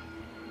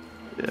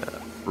 Yeah,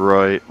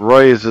 Roy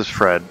is his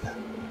friend.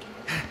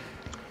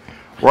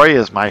 Roy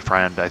is my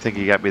friend. I think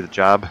he got me the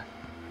job.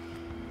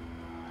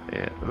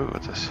 Yeah, ooh,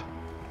 what's this?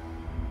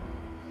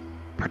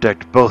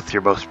 Protect both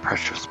your most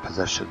precious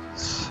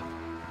possessions.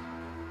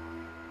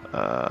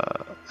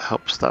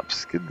 Help stop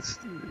skin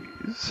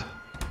disease.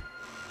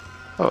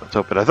 Oh, it's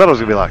open. I thought it was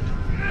gonna be locked.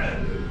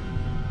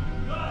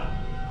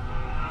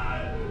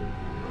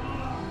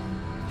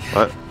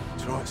 What?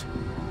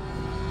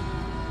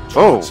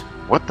 Oh,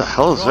 what the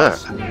hell is that?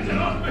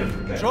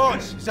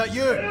 Trots, is that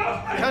you?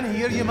 I can't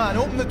hear you, man.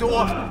 Open the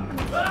door.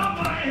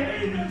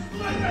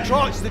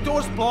 Trots, the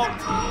door's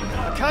blocked.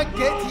 I can't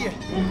get to you.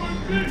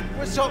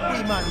 What's up,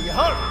 wee man? Are you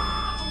hurt?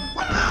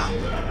 What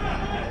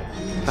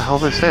the hell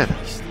they said?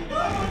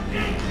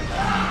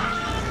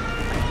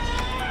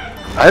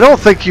 I don't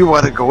think you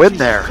want to go in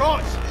there.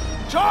 Trots!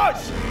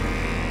 Trots!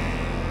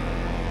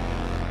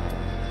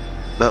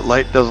 That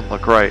light doesn't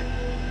look right.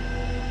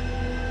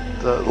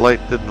 The light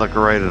didn't look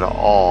right at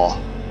all.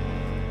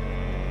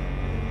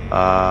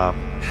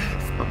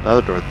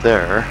 Another door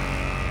there.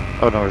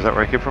 Oh no, is that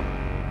where I came from?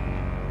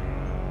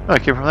 No, I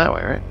came from that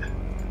way, right?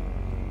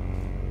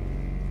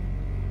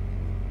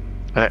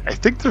 I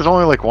think there's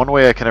only like one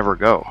way I can ever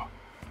go.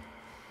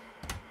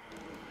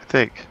 I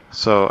think.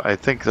 So I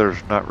think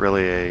there's not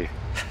really a...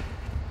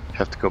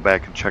 Have to go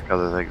back and check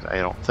other things, I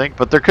don't think.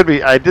 But there could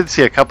be... I did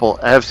see a couple...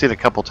 I have seen a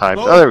couple times.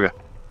 Oh, there we go.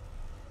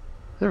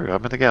 There we go,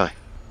 I'm in the galley.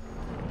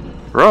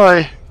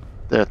 Roy!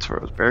 That's where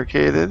it was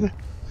barricaded.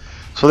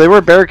 So they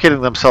were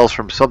barricading themselves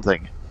from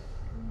something.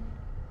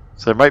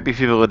 So there might be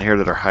people in here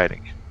that are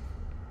hiding.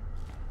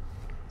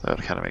 That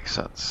kind of makes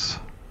sense.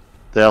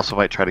 They also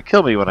might try to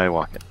kill me when I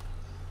walk in.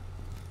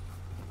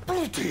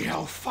 Bloody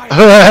hell,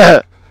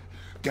 fire!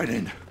 Get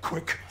in,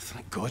 quick.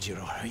 Thank God you're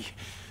alright.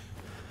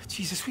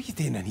 Jesus, what are you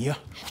doing in here?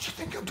 What do you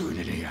think I'm doing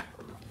in here?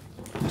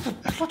 What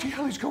the bloody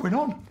hell is going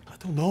on? I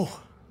don't know.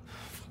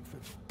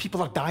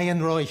 People are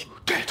dying, Roy.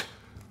 Dead?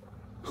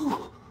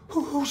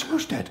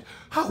 Who's dead?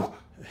 How?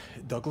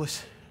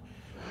 Douglas.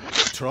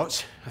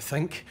 Trots, I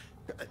think.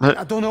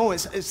 I don't know,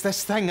 it's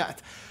this thing. I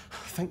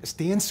think it's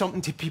doing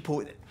something to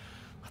people.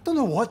 I don't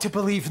know what to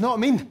believe, know what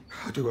I mean?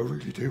 I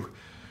really do.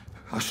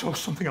 I saw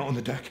something out on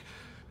the deck.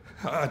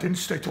 I didn't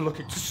stay to look,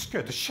 it just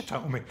scared the shit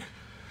out of me.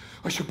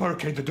 I should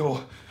barricade the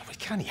door. We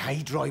can't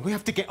hide, Roy. We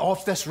have to get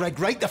off this rig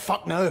right the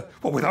fuck now.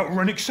 What, without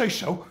Rennick say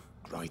so?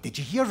 Roy, did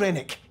you hear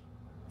Rennick?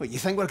 What, you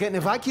think we're getting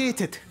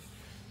evacuated?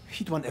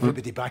 He'd want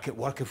everybody back at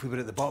work if we were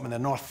at the bottom of the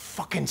North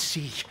fucking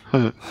Sea.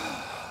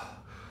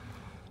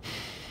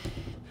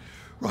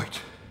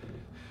 Right.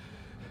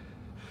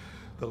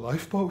 The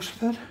lifeboats,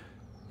 then?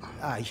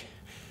 Aye.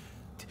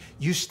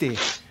 You stay.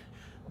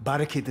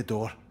 Barricade the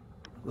door.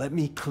 Let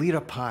me clear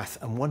a path,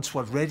 and once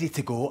we're ready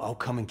to go, I'll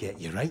come and get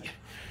you, right?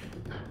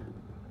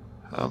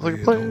 Don't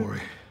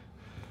worry.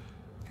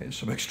 Getting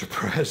some extra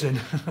prayers in.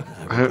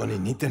 We're gonna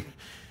need them.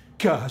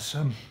 Guys,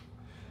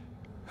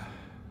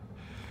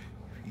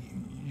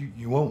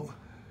 you won't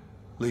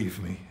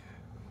leave me.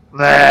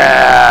 Nah,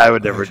 I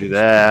would never do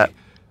that.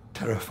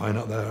 Terrifying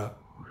up there.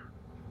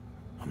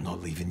 I'm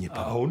not leaving you,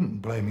 pal. I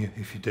wouldn't blame you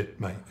if you did,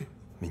 mate. I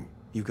mean,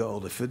 you got all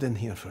the food in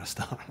here for a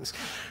start.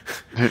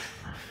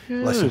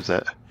 Listen,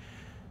 that?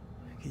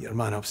 Get your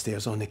man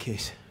upstairs on the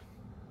case.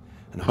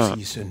 And I'll see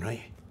you soon,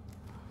 right?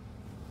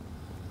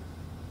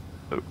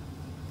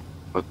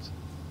 What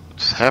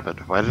just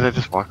happened? Why did I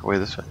just walk away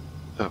this way?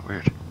 Oh,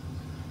 weird.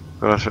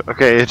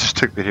 Okay, it just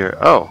took me here.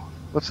 Oh,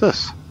 what's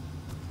this?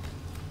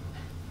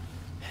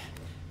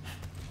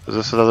 Is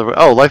this another way?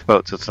 Oh,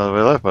 lifeboats. It's another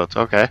way lifeboats.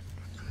 Okay.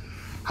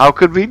 How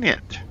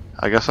convenient.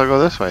 I guess I'll go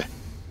this way.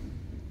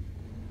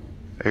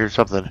 I hear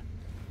something.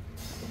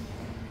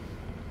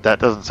 That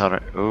doesn't sound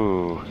right.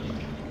 Ooh.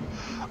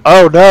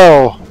 Oh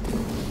no!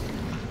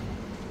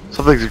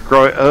 Something's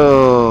growing.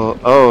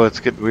 Oh, it's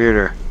getting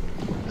weirder.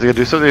 Is it gonna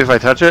do something if I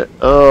touch it?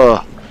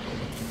 Oh.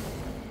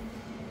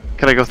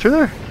 Can I go through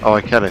there? Oh,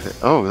 I can. I think.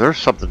 Oh, there's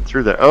something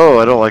through there. Oh,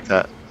 I don't like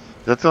that.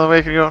 Is that the only way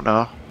I can go?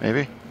 No,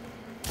 maybe.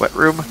 Wet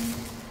room.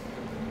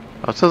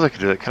 Oh, it says I can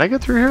do that. Can I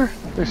get through here?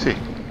 Let me see.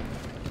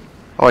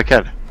 Oh, I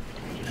can.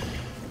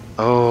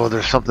 Oh,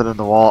 there's something in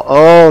the wall.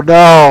 Oh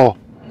no!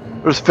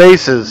 There's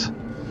faces.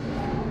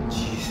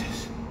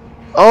 Jesus.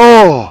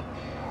 Oh!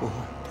 What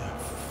the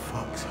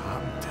fuck's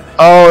happened to them?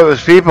 Oh, it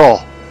was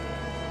people.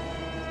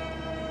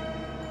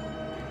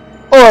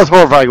 Oh, that's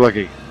horrifying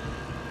looking.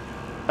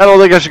 I don't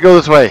think I should go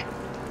this way.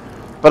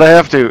 But I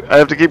have to. I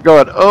have to keep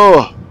going.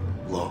 Oh!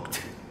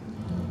 Locked.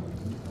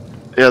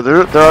 Yeah,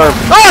 there are...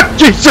 Ah!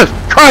 Jesus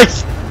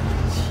Christ!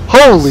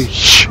 Holy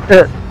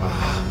shit!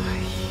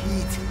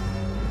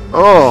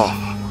 Oh.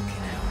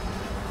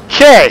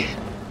 Okay.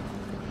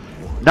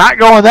 Not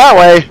going that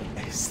way.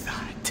 Is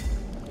that?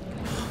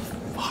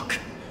 Fuck.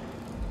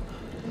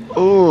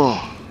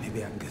 Oh.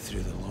 Maybe I can get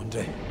through the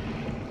laundry.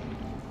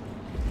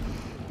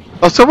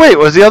 Oh, so wait,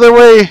 was the other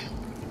way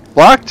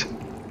locked?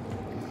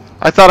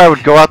 I thought I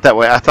would go out that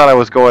way. I thought I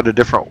was going a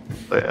different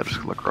way. I'll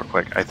just look real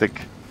quick. I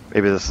think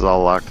maybe this is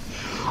all locked.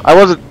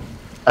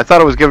 I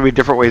thought it was giving me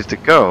different ways to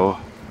go.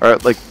 Or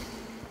like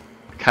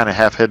kind of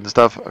half hidden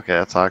stuff. Okay,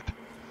 that's locked.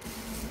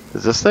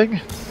 Is this thing?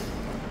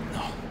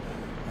 No.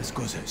 This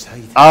goes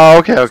outside. Oh,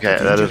 okay, okay.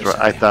 That is right.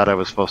 I thought I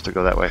was supposed to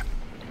go that way.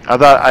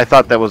 I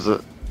thought that was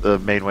the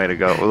main way to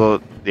go.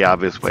 Well, the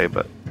obvious way,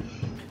 but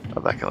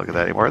I'm not gonna look at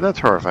that anymore. That's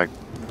horrifying.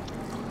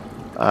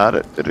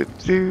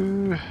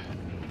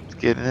 It's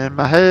getting in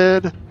my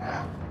head.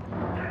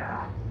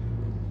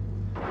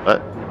 What?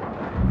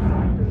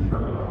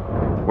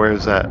 Where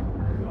is that?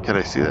 Can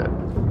I see that?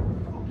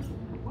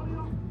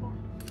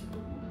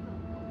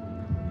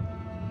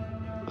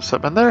 Is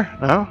something in there?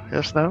 No?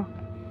 Yes, no?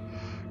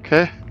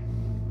 Okay.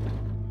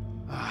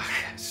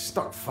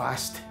 stuck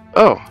fast.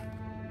 Oh,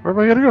 where am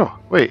I gonna go?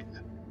 Wait.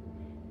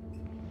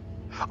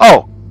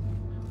 Oh,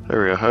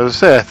 there we go. I was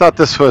gonna say, I thought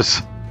this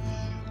was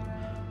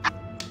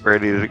where I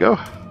needed to go.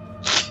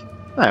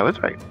 I was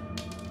right.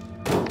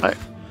 Alright,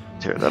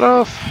 tear that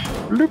off.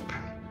 Bloop.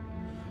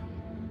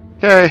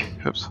 Okay,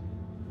 oops.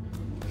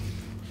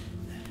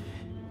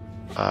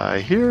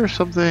 I hear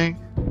something.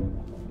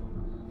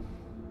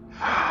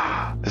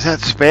 Is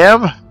that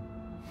spam?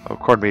 Oh,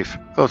 corned beef.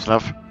 Close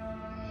enough.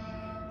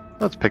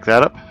 Let's pick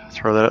that up.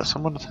 Throw that at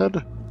someone's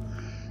head.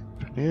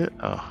 Oh,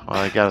 well,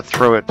 I gotta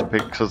throw it to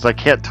pick because I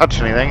can't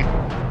touch anything.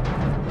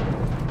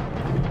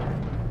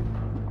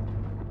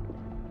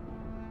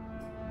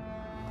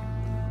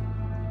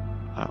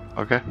 Oh,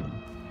 okay.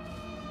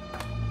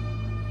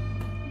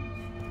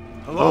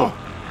 Hello?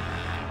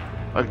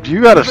 Oh.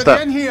 You gotta stop.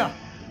 In here.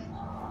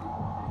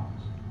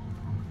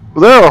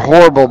 Well, there are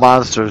horrible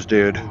monsters,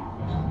 dude,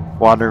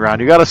 wandering around.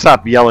 You gotta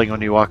stop yelling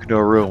when you walk into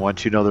a room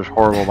once you know there's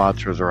horrible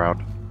monsters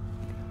around.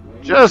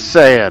 Just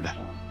saying.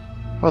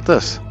 How about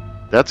this?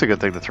 That's a good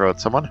thing to throw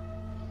at someone.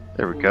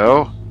 There we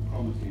go.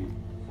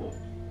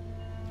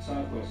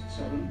 Southwest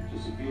 7 to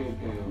severe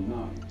gale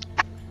 9.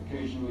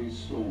 Occasionally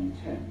storm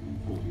 10 in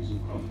 40s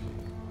and chromatic.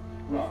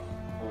 Rough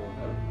or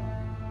very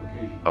rough.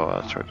 Occasionally. Oh,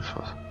 that's right. This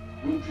was.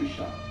 Wintry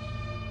showers.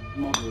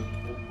 Moderate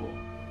or poor.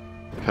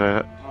 Can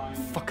I? Time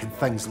Fucking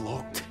thing's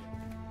locked.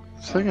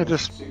 This thing I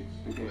just. 6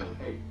 to gale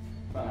 8.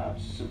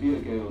 Perhaps severe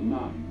gale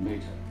 9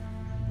 later.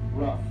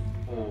 Rough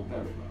or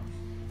very rough.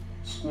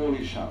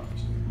 Squally showers.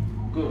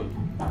 Good.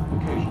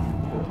 Occasionally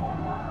poor.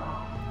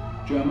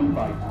 German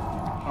bite.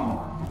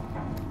 Hummer.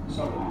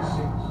 Southerly 6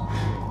 to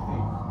 8.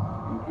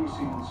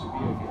 Increasing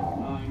severe gale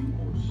 9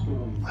 or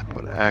storm. I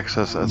put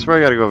access. That's where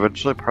I gotta go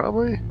eventually,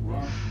 probably.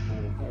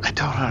 I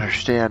don't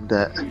understand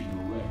that.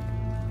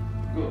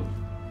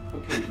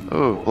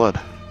 Oh, blood.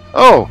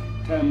 Oh!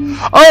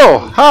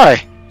 Oh!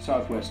 Hi!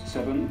 Southwest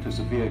 7 to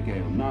severe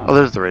gale 9. Oh,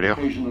 there's the radio.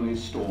 Occasionally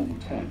storm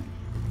 10.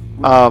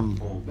 Or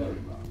very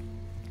rough.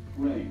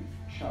 Rain,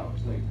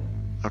 showers later.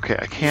 Okay,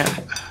 I can't.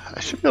 I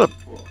should be able to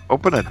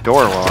open a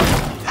door while I'm.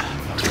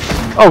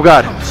 Oh,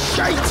 God!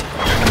 Shite!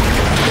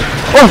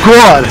 Oh,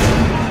 God!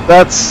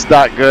 That's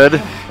not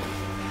good.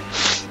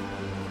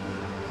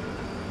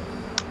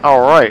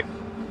 Alright.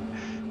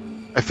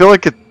 I feel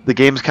like the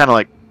game's kind of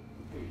like.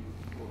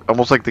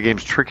 Almost like the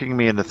game's tricking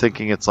me into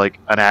thinking it's like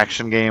an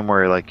action game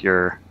where like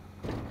you're.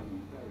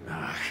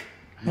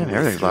 Man,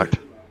 everything's locked.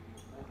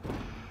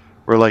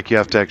 Where like you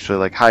have to actually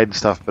like hide and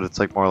stuff, but it's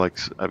like more like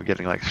I'm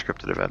getting like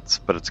scripted events.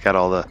 But it's got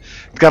all the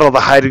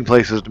hiding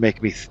places to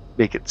make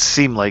it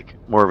seem like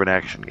more of an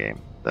action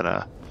game than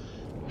a.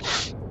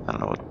 I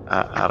don't know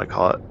how to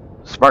call it.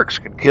 Sparks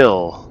can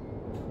kill.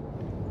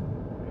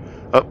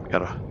 Oh,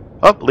 gotta.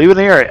 Oh, leaving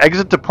the area.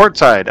 Exit to port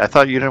side. I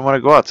thought you didn't want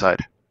to go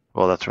outside.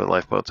 Well, that's where the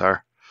lifeboats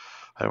are.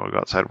 I don't want to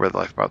go outside where the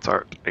lifeboats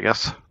are, I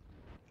guess.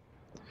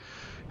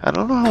 I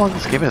don't know how long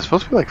this game is. It's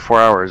supposed to be like 4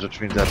 hours, which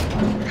means that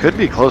could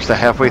be close to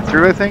halfway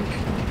through, I think.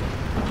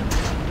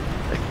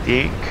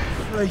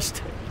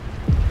 Christ.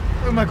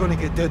 How am I going to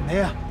get down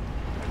there?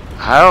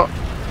 How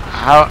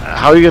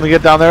are you going to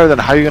get down there, then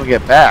how are you going to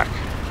get back?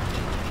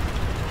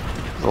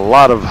 There's a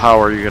lot of how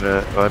are you going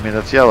to... Well, I mean,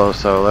 that's yellow,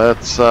 so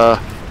let's... Sure,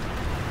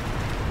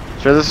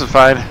 this is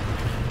fine.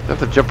 You have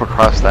to jump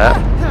across that.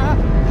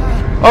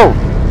 Oh!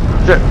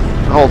 Shit.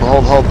 Hold.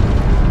 Holding.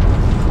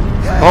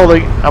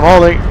 I'm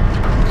holding.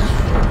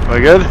 Am I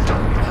good?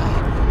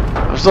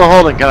 I'm still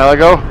holding. Can I let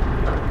go?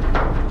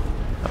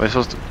 Am I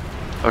supposed to?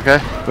 Okay.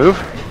 Move.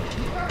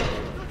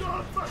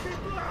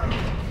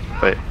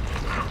 Wait.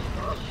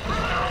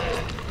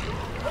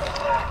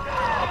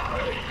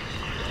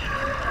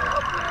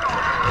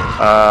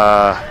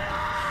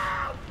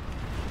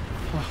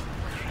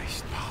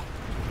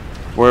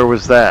 Where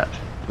was that?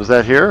 Was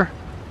that here?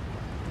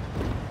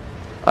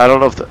 I don't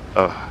know if the...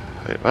 Oh.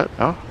 Wait, what?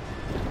 No?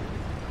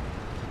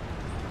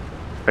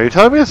 Are you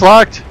telling me it's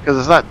locked? Because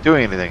it's not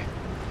doing anything.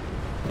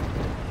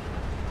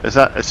 It's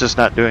not. It's just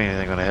not doing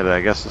anything when I hit it.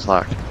 I guess it's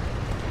locked.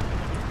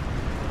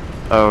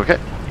 Okay.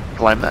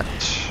 Climb that.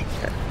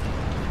 Okay.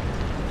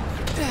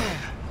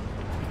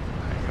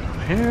 Go down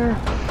here.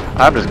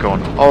 I'm just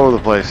going all over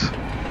the place.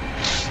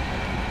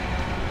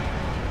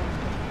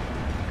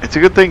 It's a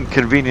good thing,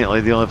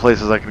 conveniently, the only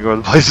places I can go are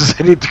the places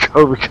I need to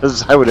go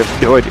because I would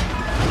have no idea.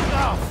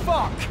 Oh,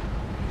 fuck!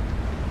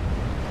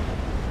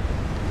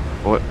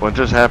 What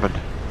just happened?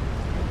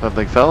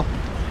 Something fell?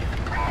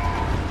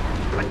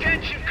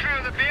 Attention crew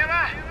of the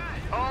bearer.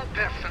 All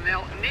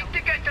personnel need to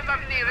get to their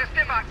nearest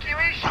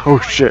evacuation Oh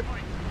point. shit.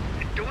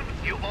 Don't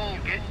you all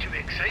get too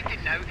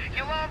excited now.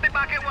 You'll all be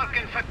back at work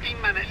in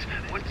 15 minutes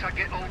once I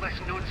get all this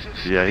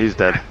nonsense. Yeah, he's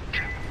dead.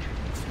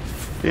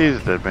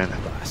 He's dead, man.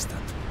 Bastard.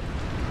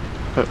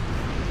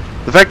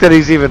 The fact that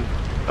he's even...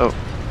 Oh,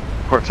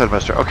 Courtside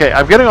Master. Okay,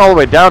 I'm getting all the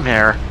way down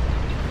here,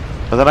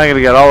 but then I'm going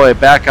to get all the way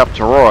back up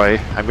to Roy.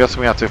 I'm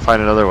guessing we have to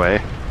find another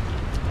way.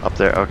 Up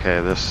there. Okay,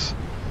 this...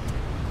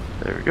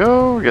 There we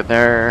go. We're getting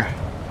there.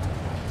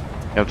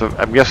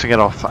 I'm guessing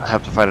I'll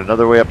have to find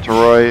another way up to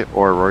Roy,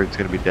 or Roy's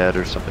going to be dead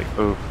or something.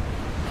 Ooh.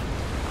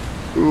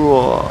 Ooh,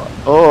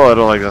 oh, I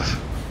don't like this.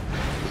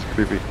 It's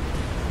creepy.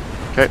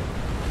 Okay.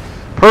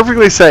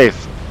 Perfectly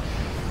safe.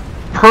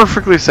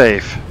 Perfectly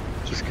safe.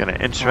 Just gonna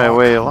inch my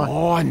way along. Come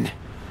on.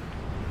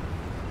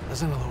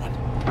 There's another one.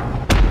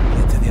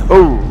 Get to the other.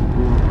 Oh.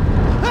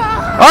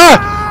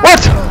 Ah!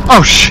 What?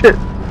 Oh shit!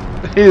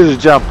 He needed to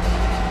jump.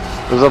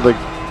 Or something.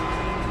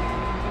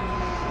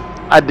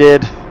 I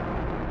did.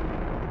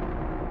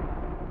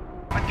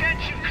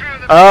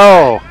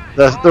 Oh,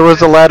 there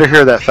was a ladder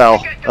here that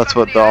fell. That's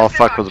what the all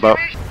fuck was about.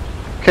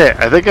 Okay,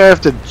 I think I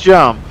have to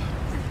jump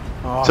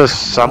to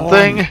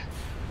something.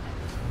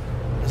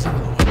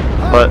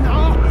 But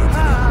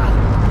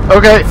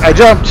okay, I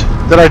jumped.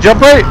 Did I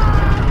jump right?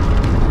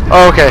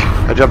 Oh, okay,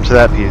 I jumped to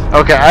that piece.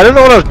 Okay, I didn't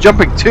know what I was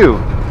jumping to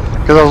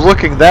because I was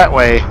looking that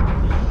way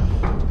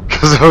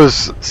because I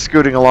was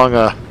scooting along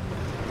a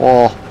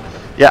wall.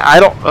 Yeah, I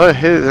don't. Oh,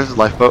 hey, there's a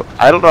lifeboat.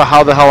 I don't know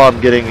how the hell I'm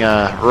getting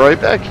Roy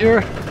back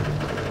here.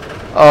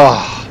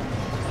 Oh,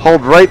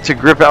 hold right to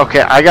grip it.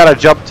 Okay, I gotta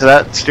jump to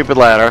that stupid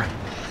ladder.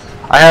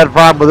 I had a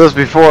problem with this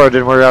before. It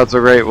didn't work out so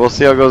great. We'll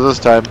see how it goes this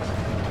time.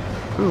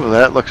 Ooh,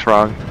 that looks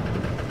wrong.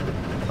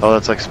 Oh,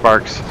 that's like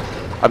sparks.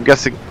 I'm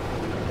guessing.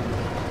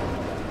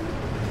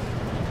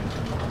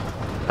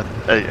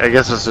 I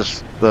guess it's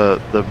just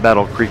the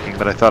metal creaking,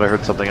 but I thought I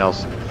heard something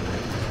else.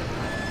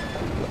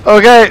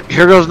 Okay,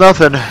 here goes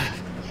nothing.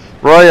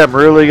 Roy, I'm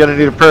really gonna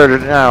need a prayer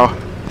now.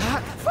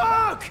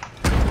 Fuck!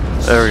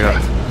 There we go.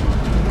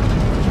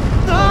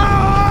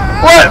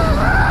 What?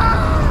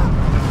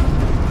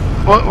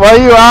 Why are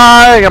you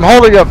eyeing? I'm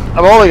holding it.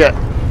 I'm holding it.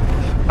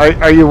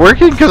 Are you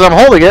working? Because I'm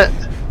holding it.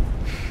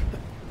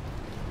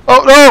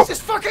 Oh no!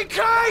 Jesus fucking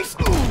Christ!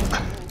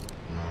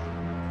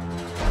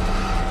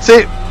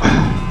 See,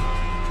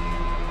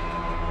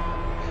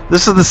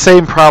 this is the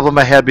same problem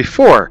I had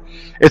before.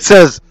 It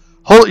says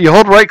you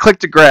hold right click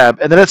to grab,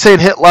 and then it's saying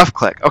hit left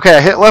click. Okay,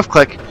 I hit left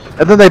click,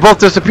 and then they both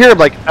disappeared.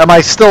 Like, am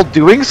I still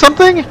doing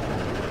something?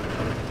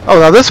 Oh,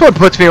 now this one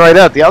puts me right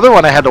out. The other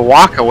one I had to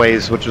walk a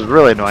ways, which was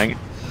really annoying.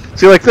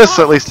 See, like this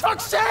at least.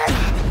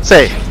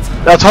 Say,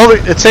 that's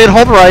holding. It's saying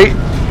hold right.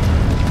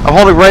 I'm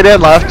holding right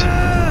and left.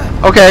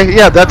 Okay,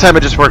 yeah, that time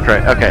it just worked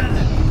right. Okay,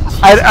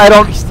 I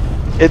don't.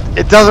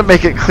 It doesn't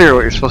make it clear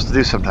what you're supposed to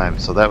do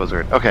sometimes, so that was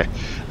weird. Okay,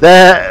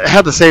 that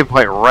had the save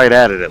point right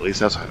at it at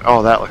least. That's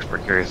oh, that looks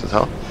precarious as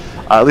hell.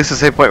 At least the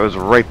save point was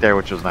right there,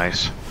 which was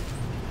nice.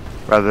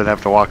 Rather than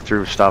have to walk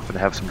through stuff and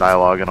have some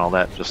dialogue and all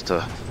that just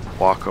to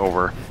walk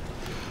over.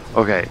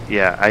 Okay,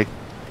 yeah, I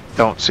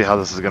don't see how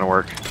this is gonna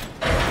work.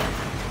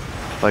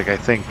 Like, I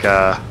think,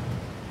 I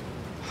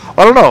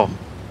don't know.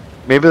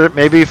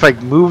 Maybe if I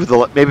move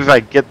maybe if I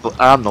get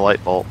on the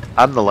light boat,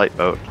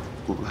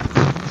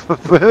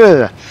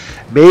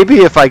 maybe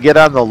if I get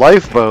on the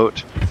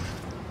lifeboat,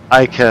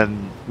 I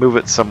can move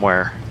it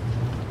somewhere.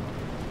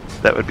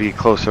 That would be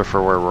closer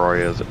for where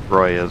Roy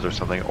is or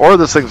something. Or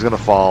this thing's gonna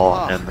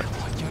fall and.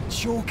 God, you're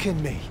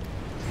joking me.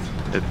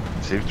 It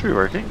seems to be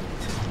working.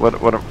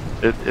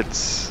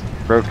 It's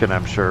broken,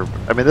 I'm sure.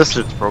 I mean, this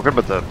shit's broken,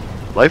 but the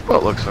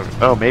lifeboat looks.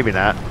 Oh, maybe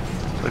not.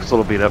 Looks a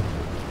little beat up.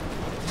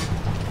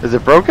 Is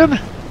it broken?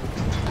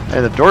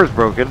 And the door's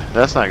broken.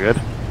 That's not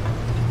good.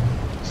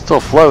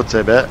 Still floats,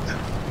 I bet.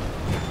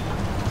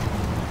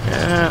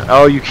 Yeah.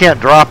 Oh, you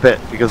can't drop it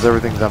because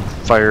everything's on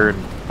fire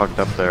and fucked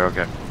up there.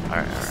 Okay. All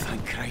right.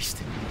 Thank Christ.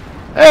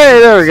 Hey,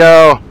 there we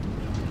go.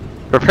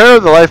 Prepare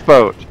the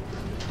lifeboat.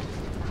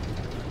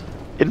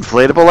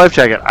 Inflatable life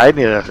jacket. I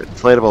need an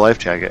inflatable life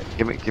jacket.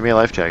 Give me a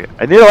life jacket.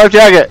 I need a life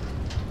jacket.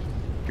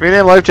 Give me a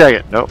damn life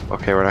jacket. Nope.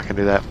 Okay, we're not gonna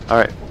do that. All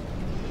right.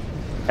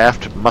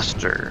 Aft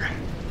muster.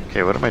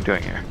 Okay, what am I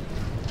doing here?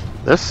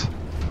 This?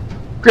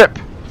 Grip.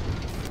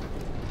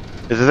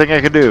 Is the thing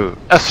I can do.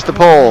 S to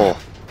pull.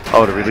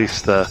 Oh, to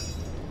release the.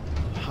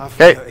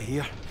 Okay. Out of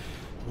here.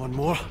 One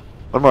more.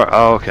 One more.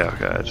 Oh, okay,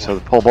 okay. I just have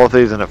to pull both of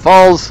these and it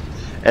falls.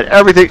 And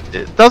everything.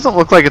 It doesn't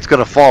look like it's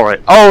gonna fall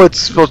right. Oh, it's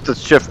supposed to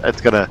shift. It's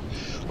gonna,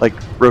 like,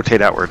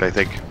 rotate outward, I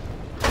think.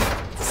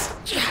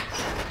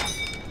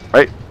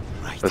 Right?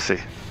 Let's see.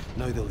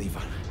 Now the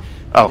lever.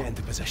 Oh. Get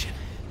into position.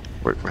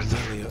 Where's the?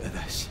 Nearly out of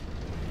this.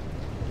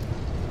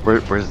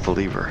 Where's the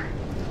lever?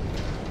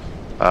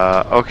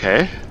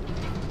 Okay.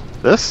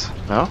 This?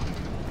 No?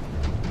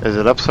 Is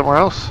it up somewhere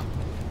else?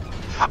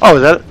 Oh,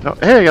 is that? No.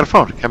 Hey, I got a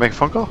phone. Can I make a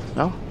phone call?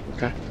 No?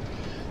 Okay.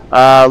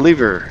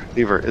 Lever.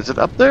 Lever. Is it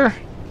up there?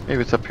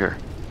 Maybe it's up here.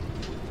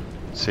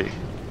 Let's see.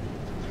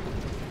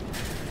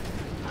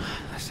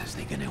 This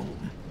isn't gonna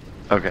open.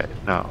 Okay.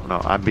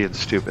 No, I'm being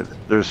stupid.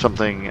 There's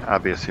something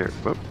obvious here.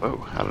 Whoa, whoa.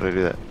 How did I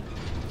do that?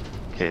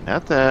 Okay,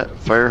 not that.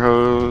 Fire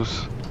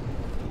hose.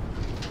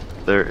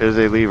 There is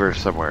a lever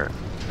somewhere.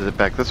 Is it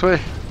back this way?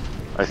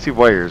 I see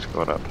wires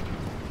going up.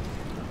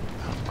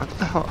 What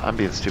the hell? I'm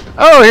being stupid.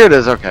 Oh, here it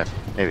is. Okay,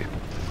 maybe.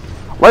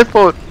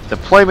 Lifeboat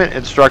deployment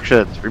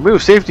instructions.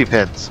 Remove safety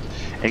pins.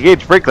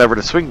 Engage brake lever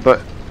to swing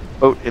boat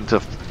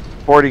into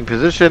boarding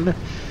position.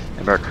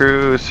 Embark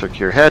crew.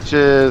 Secure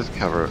hatches.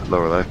 Cover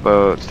lower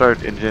lifeboat.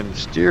 Start engine.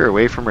 Steer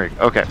away from rig.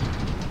 Okay.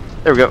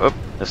 There we go. Oh,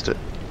 missed it.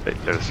 Wait,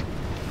 there it is.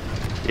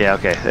 Yeah,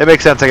 okay. It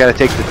makes sense. I gotta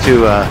take the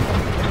two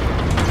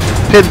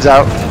pins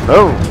out.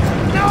 Oh.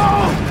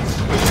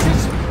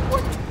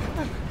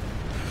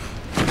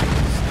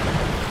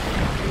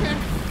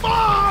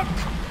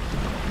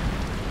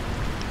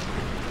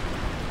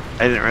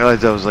 I didn't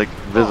realize I was like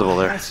invisible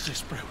there. That's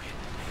just brilliant.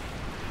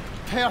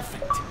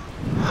 Perfect.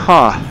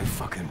 Huh. I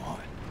fucking want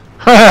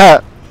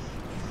it.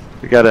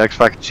 We got an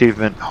Xbox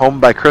achievement. Home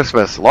by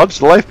Christmas. Launch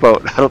the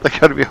lifeboat. I don't think I'm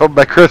going to be home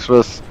by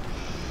Christmas.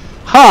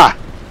 Ha! Huh.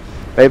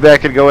 Maybe I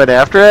can go in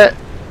after it?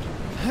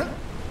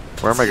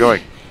 Where am I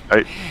going?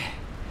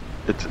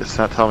 It's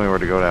not telling me where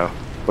to go now.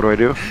 What do I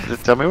do? Does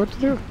it tell me what to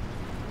do?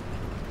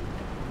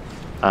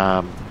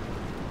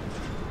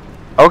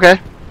 Okay.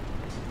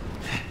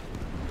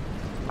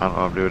 I don't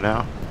know what I'm doing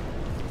now.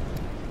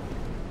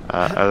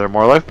 Are there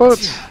more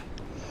lifeboats?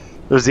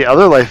 There's the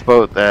other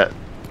lifeboat that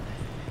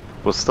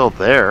was still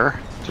there,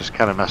 just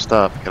kind of messed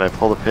up. Can I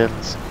pull the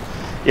pins?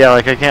 Yeah,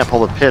 like I can't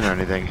pull the pin or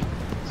anything.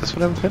 Does this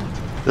one have a pin?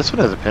 This one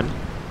has a pin.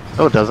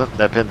 No, it doesn't.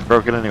 That pin's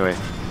broken anyway.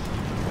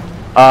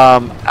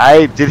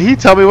 Did he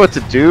tell me what to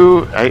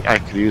do? I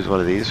could use one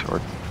of these, or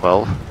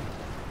 12.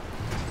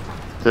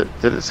 Did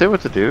it say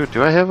what to do?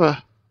 Do I have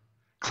a...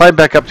 Climb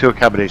back up to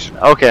accommodation.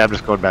 Okay, I'm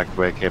just going back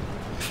the way I came.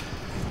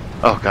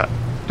 Oh, God.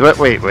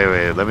 Wait.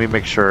 Let me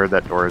make sure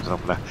that door isn't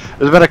open.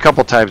 There's been a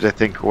couple times, I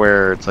think,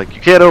 where it's like,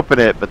 you can't open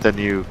it, but then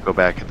you go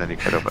back and then you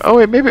can't open it. Oh,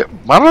 wait, maybe...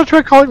 Why don't I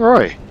try calling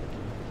Roy?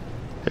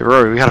 Hey,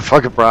 Roy, we got a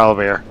fucking problem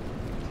here.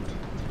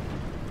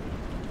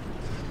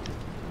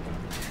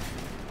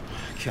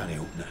 Can't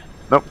open it.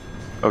 Nope.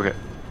 Okay.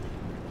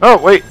 Oh,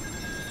 wait.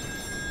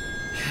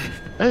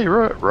 Hey,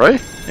 Roy?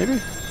 Maybe?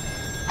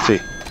 Let's see.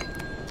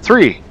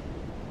 3.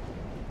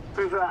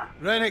 Who's that?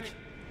 Rennick.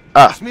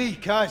 Ah. It's me,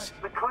 Kaz.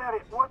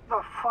 McClary, what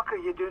the fuck are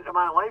you doing to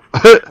my life?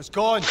 It's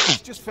gone.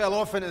 It just fell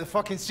off into the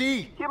fucking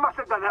sea. You must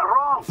have done it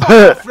wrong. Fuck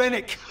off,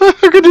 Rennick. How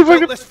could you Built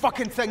fucking... this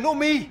fucking thing, not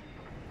me.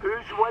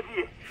 Who's with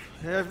you?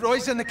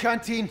 Roy's in the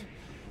canteen.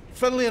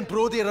 Finlay and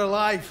Brody are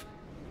alive.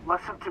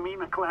 Listen to me,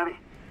 McClary.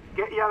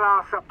 Get your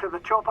ass up to the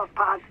chopper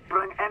pad.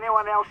 Bring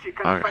anyone else you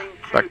can Okay, find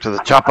too. back to the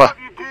And chopper. whatever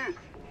you do,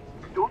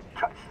 don't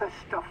touch this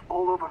stuff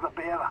all over the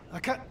bearer.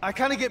 I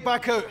can't get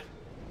back out.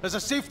 There's a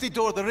safety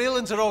door. The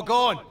railings are all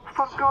gone.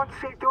 For God's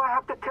sake, do I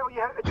have to tell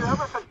you how to do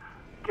everything?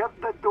 Give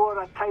the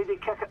door a tidy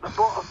kick at the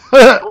bottom.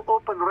 It'll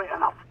open right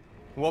enough.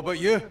 What about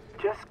you?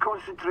 Just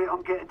concentrate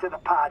on getting to the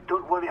pad.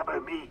 Don't worry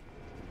about me.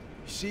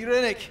 See,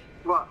 Rennick?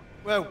 What?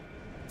 Well,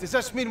 does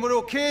this mean we're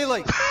okay,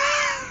 like?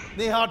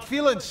 No hard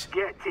feelings?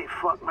 Get to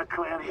fuck,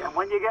 McClary, and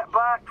when you get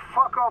back,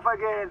 fuck off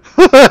again.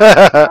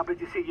 Happy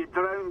to see you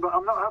drown, but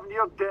I'm not having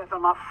your death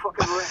on my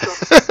fucking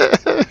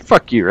record.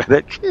 Fuck you,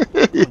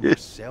 Rennick.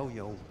 Sell,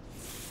 you old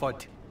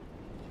fud.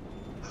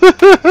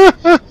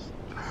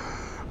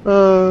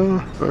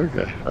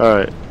 Okay.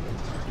 Alright.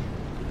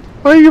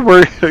 Why are you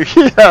worried?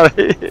 Yeah,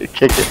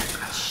 kick it.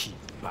 Cheap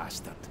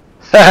bastard.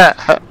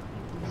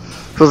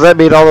 So does that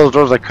mean all those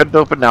doors I couldn't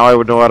open, now I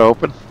would know how to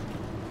open?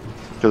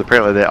 Because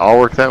apparently they all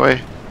work that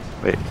way?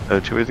 Wait,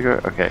 2 ways ago?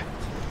 Okay.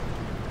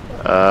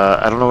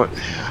 I don't know what...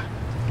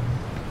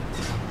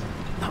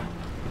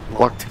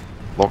 Locked.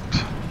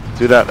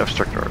 Do not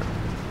obstruct door.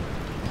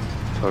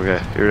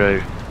 Okay, you're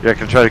ready. You're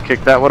gonna try to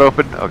kick that one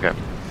open? Okay.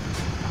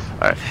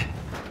 Alright.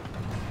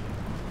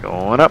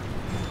 Going up.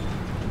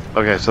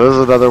 Okay, so this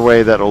is another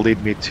way that'll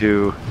lead me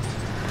to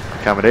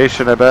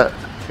accommodation, I bet.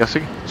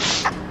 Guessing.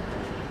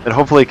 And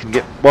hopefully can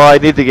get... Well, I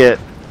need to get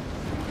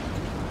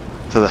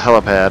to the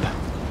helipad.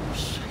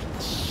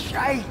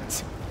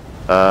 Shite.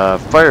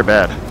 Fire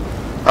bad.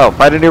 Oh,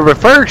 find a nearby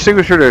fire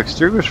extinguisher to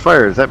extinguish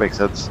fires. That makes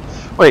sense.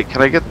 Wait,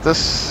 can I get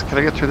this? Can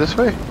I get through this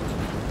way?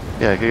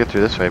 Yeah, I can get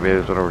through this way. Maybe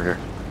there's one over here.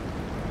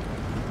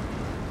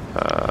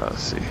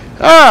 Let's see.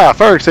 Ah,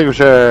 fire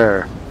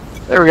extinguisher.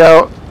 There we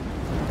go.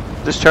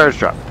 Discharge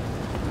drop.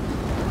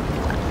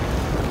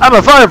 I'm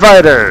a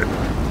firefighter.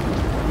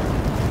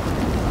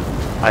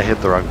 I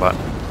hit the wrong button.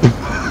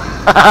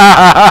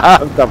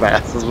 I'm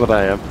dumbass. Is what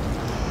I am.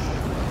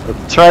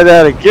 Let's try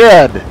that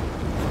again.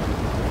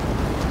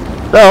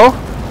 No.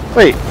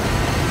 Wait.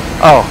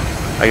 Oh,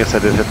 I guess I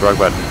did hit the wrong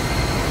button.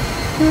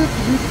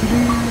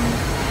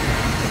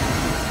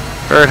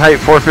 Fahrenheit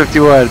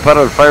 451. Put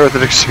on fire with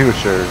an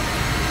extinguisher.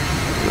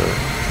 The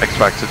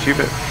Xbox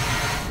achievement.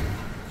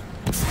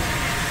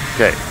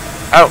 Okay.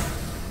 Out.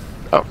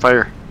 Oh,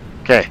 fire.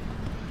 Okay.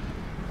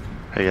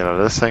 Hey, you know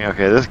this thing.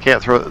 Okay, this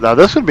can't throw. Now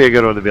this would be a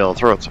good one to be able to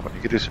throw at someone.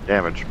 You could do some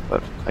damage,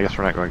 but I guess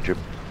we're not going to.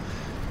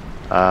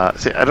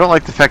 See, I don't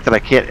like the fact that I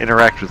can't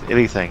interact with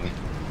anything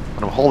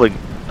when I'm holding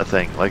a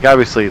thing. Like,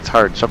 obviously it's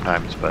hard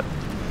sometimes, but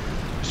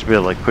just to be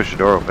able to like push the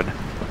door open.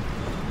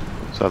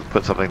 So I have to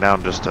put something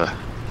down just to...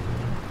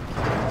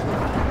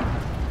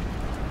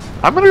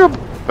 I'm gonna go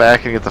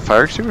back and get the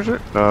fire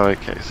extinguisher? No,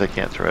 okay, so I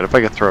can't throw it. If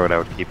I could throw it, I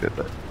would keep it,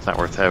 but it's not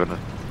worth having it.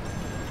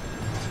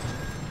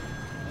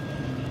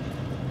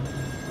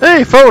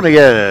 Hey, phone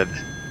again!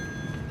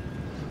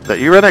 Is that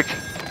you, Rennick?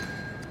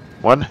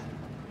 1?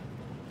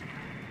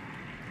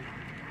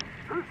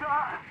 Who's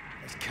that?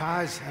 It's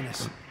Kaz, and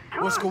it's...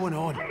 What's going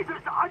on?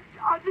 Jesus, I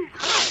need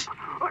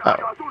help.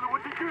 I don't know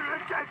what to do.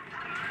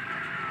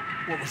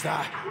 What was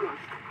that?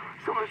 Christ,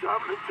 Something's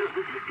happening to me.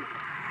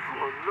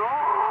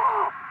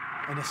 Oh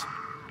no! Ennis.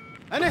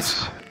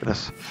 Ennis!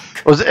 Ennis.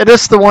 Was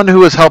Ennis the one who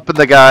was helping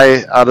the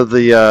guy out of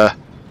the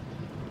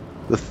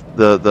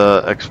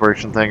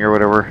exploration thing or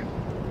whatever?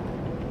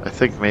 I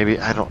think maybe.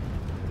 I don't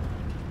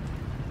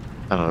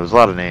know. There's a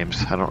lot of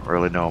names. I don't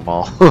really know them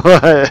all.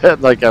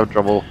 Like I have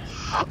trouble.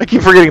 I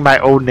keep forgetting my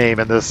own name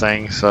in this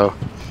thing. So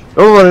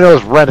the only one I know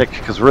is Rennick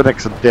because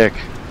Rennick's a dick.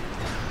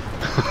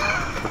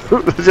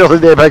 That's the only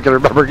name I can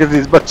remember because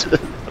he's much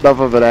enough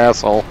of an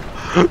asshole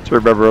to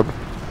remember him.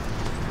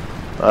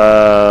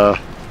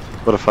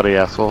 What a funny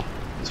asshole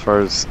as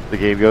far as the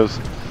game goes.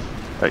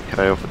 Right, can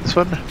I open this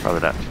one?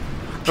 Probably not.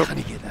 Nope. Can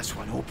I get this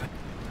one open?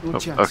 No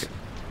chance. Okay.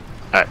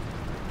 Alright.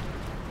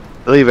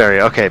 Leave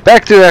area. Okay,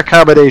 back to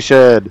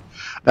accommodation.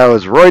 Now,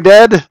 is Roy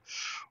dead?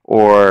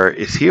 Or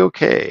is he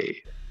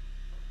okay?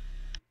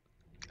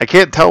 I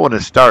can't tell when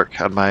it's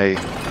dark on my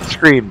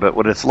screen, but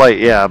when it's light,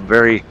 yeah, I'm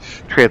very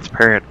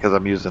transparent because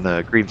I'm using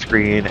a green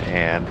screen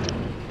and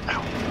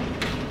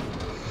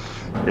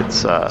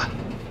it's not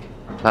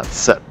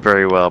set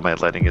very well. My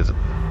lighting isn't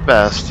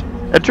best.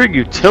 Entering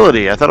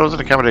utility. I thought it was an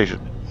accommodation.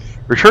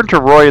 Return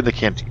to Roy in the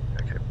canteen.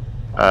 Okay.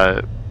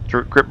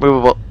 Grip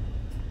movable.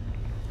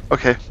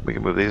 Okay, we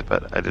can move these,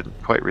 but I didn't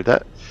quite read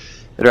that.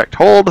 Interact,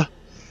 hold,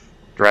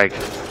 drag.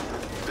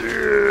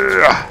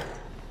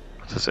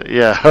 What's this?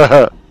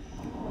 Yeah.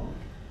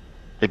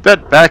 A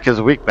bent back is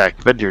a weak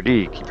back. Bend your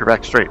knee. Keep your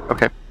back straight.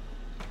 Okay.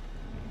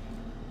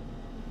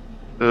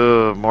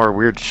 More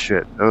weird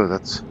shit. Oh,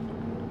 that's.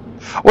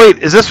 Wait,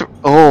 is this?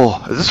 Oh,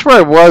 is this where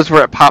I was?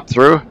 Where it popped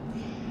through?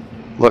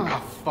 Look. Oh,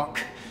 fuck.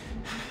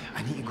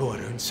 I need to go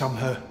around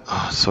somehow.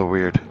 Oh, so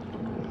weird.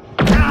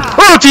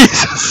 Oh,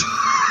 Jesus!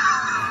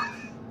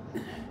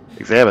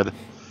 Examine.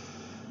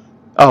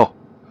 Oh.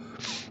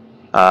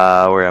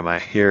 Where am I?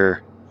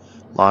 Here.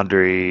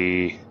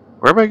 Laundry.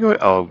 Where am I going?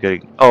 Oh, I'm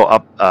getting. Oh,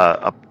 up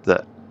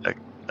the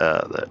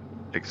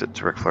exit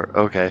to Ric Flair.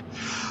 Okay.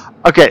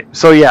 Okay,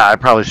 so yeah, I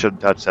probably shouldn't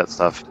touch that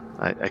stuff.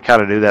 I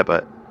kind of knew that,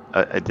 but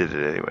I did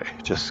it anyway,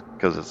 just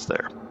because it's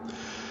there.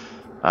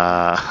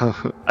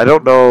 I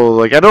don't know.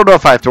 Like, I don't know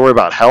if I have to worry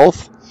about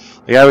health.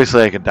 Like,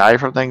 obviously, I can die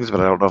from things, but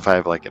I don't know if I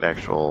have like an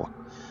actual.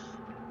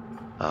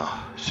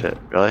 Oh shit!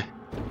 Really?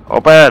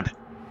 Open.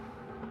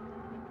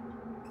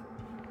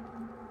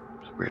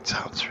 Weird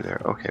sounds through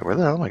there. Okay, where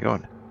the hell am I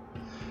going?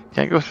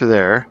 Can't go through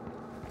there.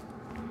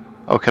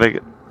 Oh, can I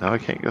get? No, I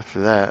can't go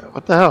through that.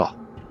 What the hell?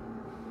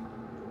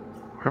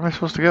 Where am I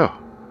supposed to go?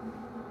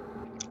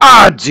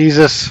 Ah,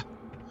 Jesus!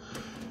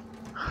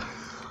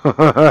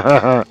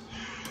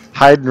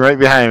 Hiding right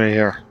behind me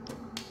here.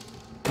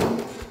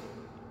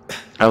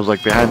 I was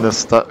like behind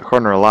this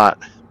corner a lot.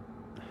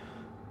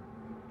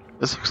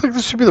 This looks like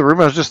this should be the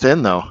room I was just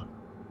in, though.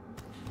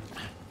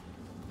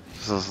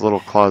 This is this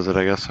little closet,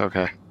 I guess.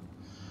 Okay.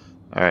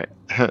 Alright.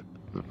 The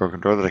broken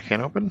door that I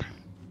can't open?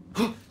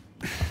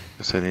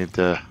 Guess I need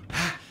to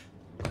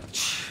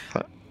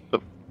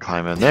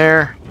climb in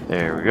there.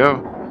 There we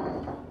go.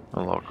 A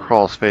little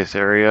crawl space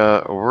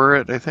area over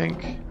it, I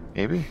think.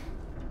 Maybe?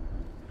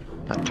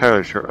 Not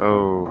entirely sure.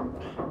 Oh.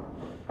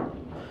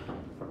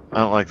 I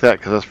don't like that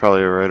because that's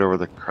probably right over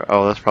the.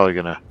 Oh, that's probably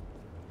gonna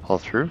fall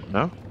through.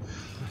 No.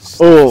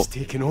 Oh. It's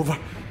taking over.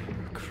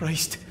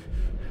 Christ.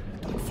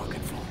 Don't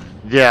fucking fall.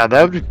 Yeah,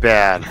 that would be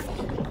bad.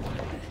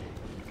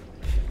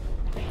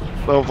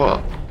 So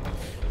far.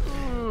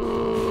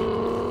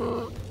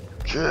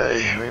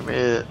 Okay, we made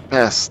it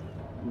past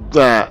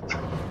that.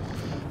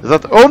 Is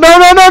that? Oh no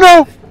no no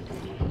no!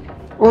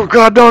 Oh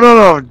god, no no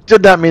no!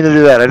 Did not mean to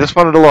do that. I just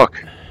wanted to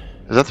look.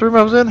 Is that the room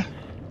I was in?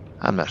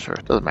 I'm not sure.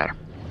 It doesn't matter.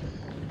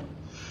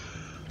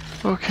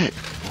 Okay.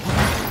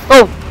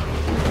 Oh!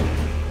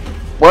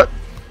 What?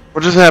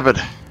 What just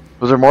happened?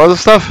 Was there more of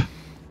this stuff?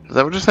 Is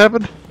that what just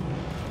happened?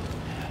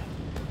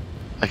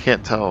 I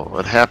can't tell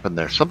what happened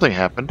there. Something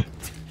happened.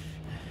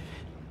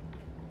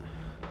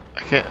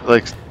 I can't,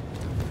 like...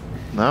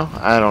 No?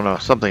 I don't know.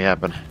 Something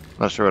happened.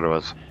 Not sure what it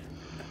was.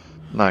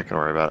 I'm not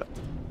gonna worry about it.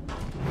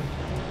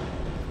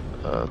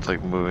 It's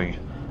like moving.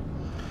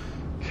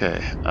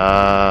 Okay.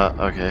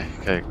 Okay.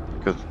 Okay.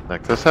 Go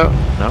knock this out?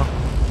 No?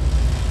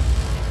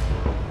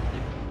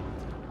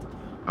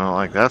 I don't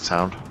like that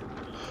sound.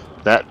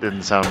 That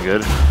didn't sound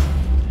good.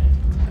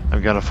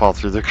 I'm gonna fall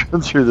through the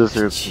through this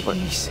here.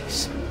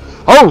 Jesus.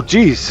 Oh,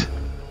 jeez.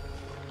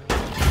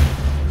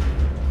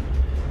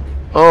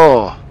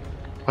 Oh,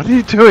 what are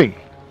you doing?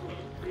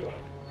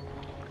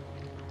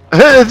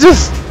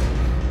 just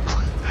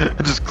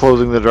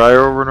closing the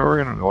dryer over and over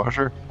again in the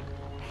washer.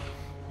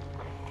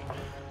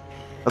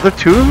 Are there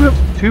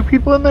two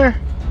people in there?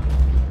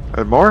 Are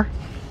there more?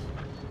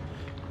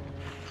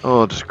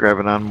 Oh, just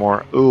grabbing on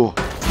more. Ooh.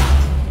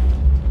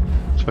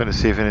 Just waiting to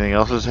see if anything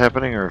else is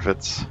happening or if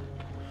it's.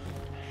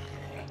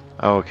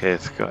 Oh, okay,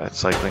 it's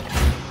cycling.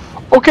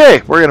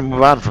 Okay, we're gonna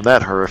move on from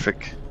that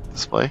horrific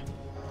display.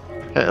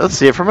 Okay, let's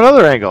see it from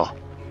another angle.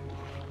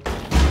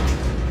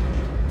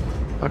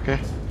 Okay.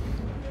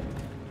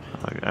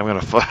 I'm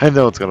gonna fall. I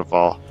know it's gonna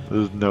fall.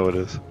 No, it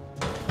is.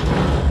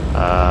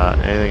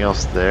 Anything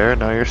else there?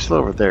 No, you're still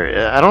over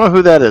there. I don't know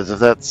who that is. If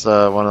that's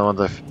one of the ones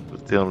I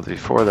was dealing with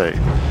before that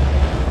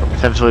or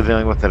potentially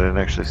dealing with that I didn't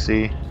actually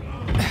see.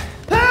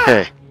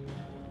 Okay.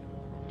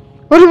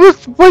 What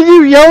are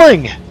you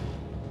yelling?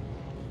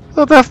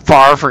 Not that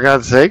far, for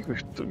God's sake.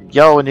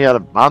 Yell when you had a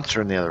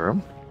monster in the other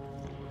room.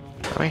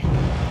 Dummy.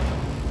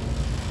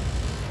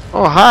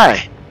 Oh,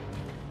 hi.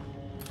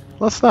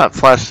 Let's not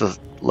flash the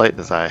light in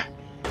his eye.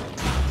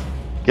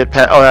 Get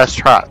past. Oh, that's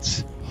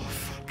Trots.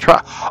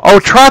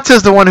 Oh, Trots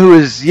is the one who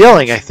is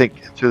yelling, I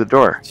think, through the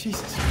door.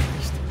 Jesus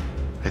Christ.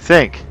 I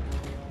think.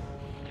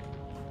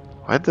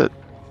 Why'd the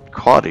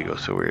quality go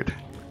so weird?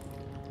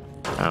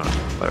 I don't know.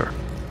 Whatever.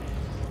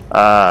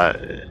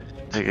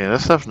 Taking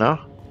this stuff? No.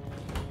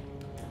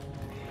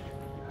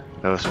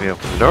 Notice me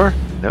open the door?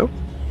 Nope.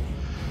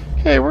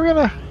 Okay, we're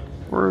gonna.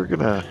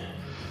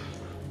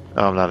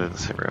 Oh, I'm not in the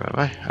same room, am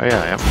I? Oh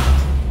yeah, I am.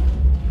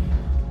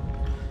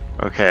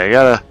 Okay, I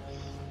got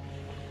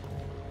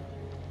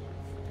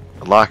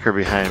a locker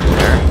behind me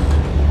there.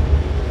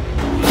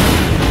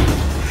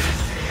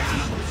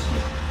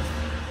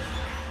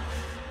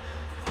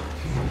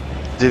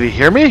 Did he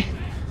hear me?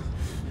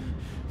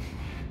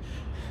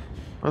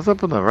 What's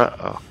up in the right?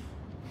 Oh.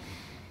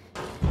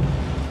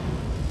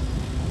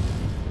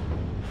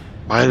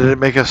 Why did it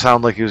make it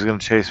sound like he was going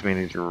to chase me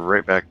and he's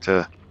right back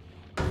to...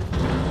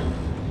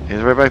 He's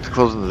right back to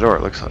closing the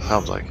door, it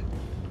sounds like.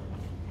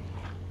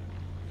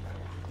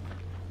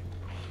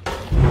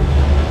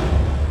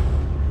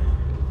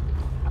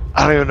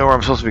 I don't even know where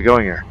I'm supposed to be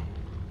going here.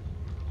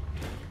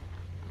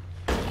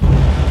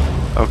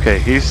 Okay,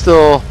 he's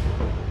still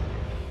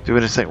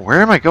doing his thing.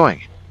 Where am I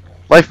going?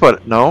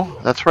 Lifeboat. No,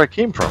 that's where I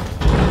came from.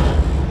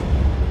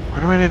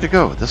 Where do I need to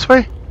go? This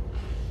way?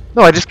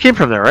 No, I just came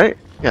from there, right?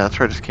 Yeah, that's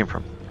where I just came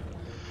from.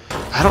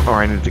 I don't know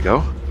where I need to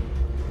go.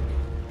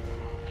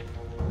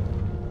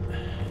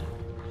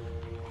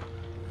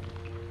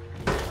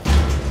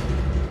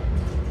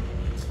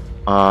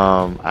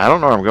 I don't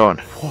know where I'm going.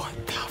 What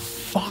the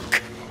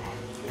fuck?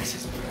 This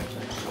is...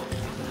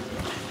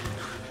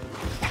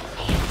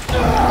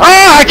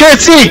 Ah! I can't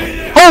see!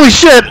 Holy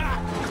shit!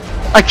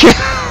 I can't...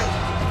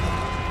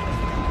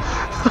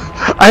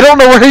 I don't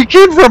know where he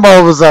came from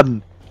all of a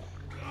sudden.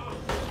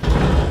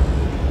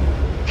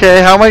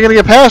 Okay, how am I gonna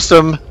get past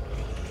him?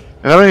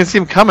 I don't even see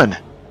him coming.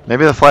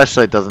 Maybe the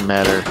flashlight doesn't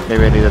matter.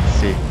 Maybe I need it to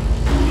see.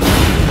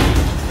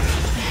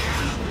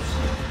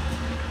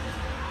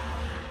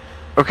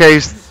 Okay,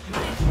 he's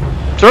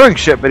throwing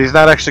shit, but he's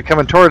not actually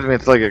coming towards me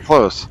until I get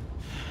close.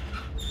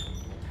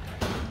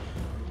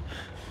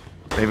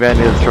 Maybe I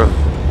need to throw...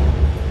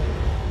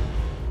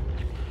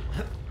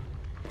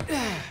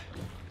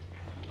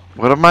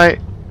 What am I...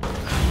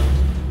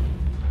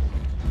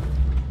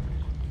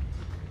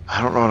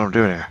 I don't know what I'm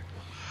doing here.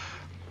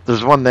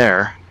 There's one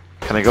there.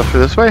 Can I go through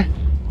this way?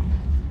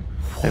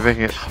 Maybe I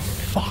can get...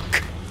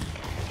 Fuck.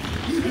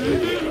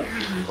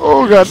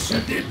 Oh god.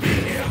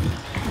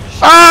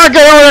 Ah!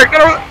 Get over there!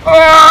 Get over there!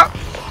 Ah!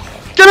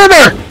 Get in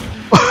there!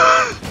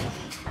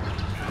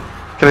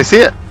 Can I see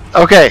it?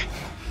 Okay.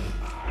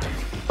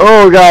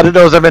 Oh god, it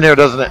knows I'm in here,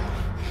 doesn't it?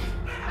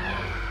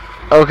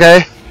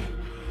 Okay.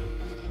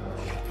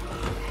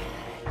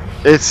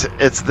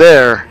 It's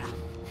there.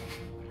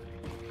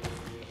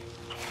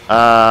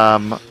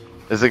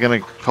 Is it gonna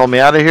pull me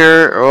out of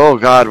here? Oh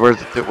god,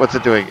 what's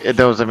it doing? It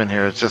knows I'm in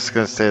here. It's just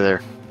gonna stay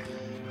there.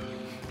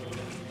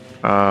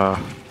 I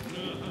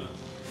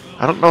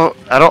don't know.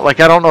 I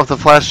don't know if the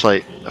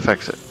flashlight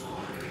affects it.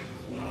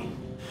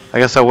 I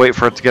guess I'll wait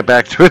for it to get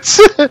back to its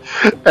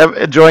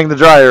enjoying the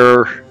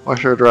dryer,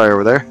 washer dryer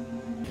over there.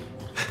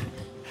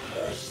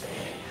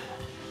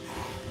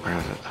 Where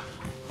is it?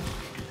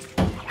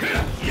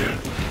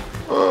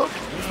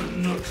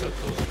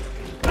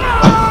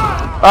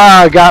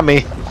 Ah, it got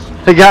me.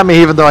 It got me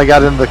even though I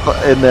got in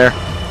there.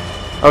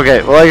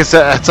 Okay, well like I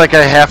said, it's like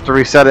I have to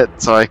reset it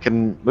so I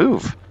can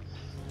move.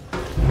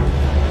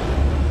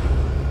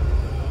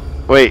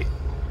 Wait,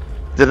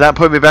 did that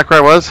put me back where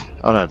I was?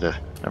 Oh no, it did.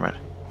 Never mind.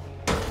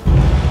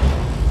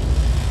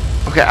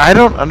 Okay, I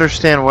don't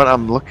understand what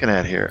I'm looking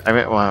at here. I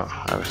mean, well,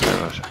 obviously,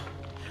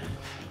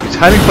 he's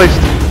hiding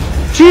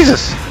places.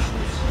 Jesus!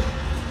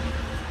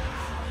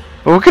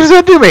 Well, what does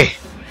that do me?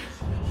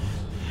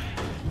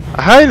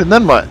 I hide and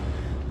then what?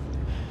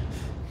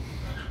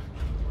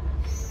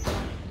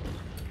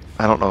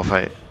 I don't know if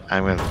I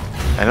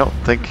don't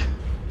think...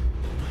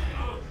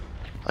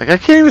 Like, I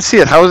can't even see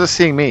it. How is it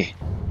seeing me?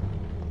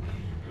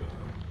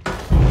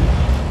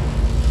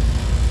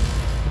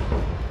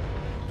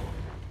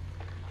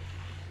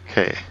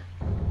 Okay.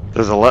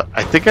 There's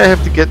I think I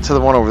have to get to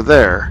the one over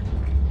there.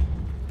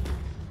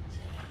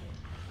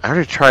 I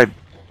already tried,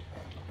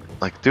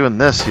 like, doing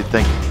this, you'd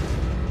think.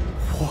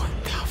 What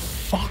the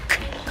fuck?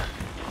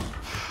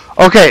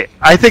 Okay,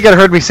 I think it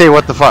heard me say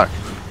what the fuck.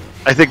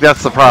 I think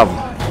that's the problem.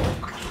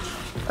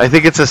 I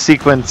think it's a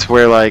sequence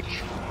where, like...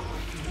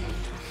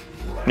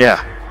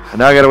 Yeah. And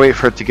now I gotta wait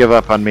for it to give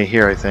up on me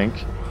here, I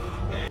think.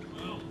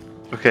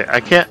 Okay, I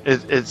can't...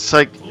 It's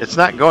like... It's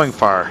not going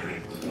far.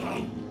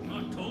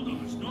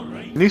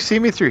 Can you see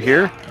me through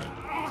here?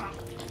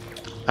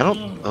 I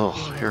don't.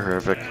 Oh, you're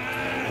horrific.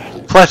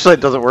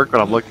 Flashlight doesn't work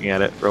when I'm looking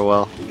at it real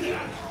well.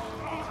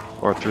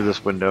 Or through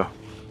this window.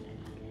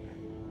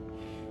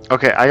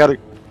 Okay, I gotta.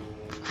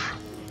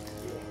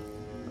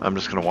 I'm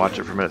just gonna watch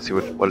it for a minute, see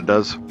what it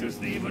does.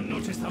 Doesn't even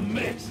notice the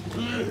mess.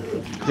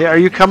 Yeah, are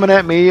you coming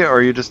at me or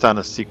are you just on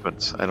a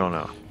sequence? I don't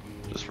know.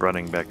 Just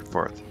running back and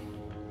forth.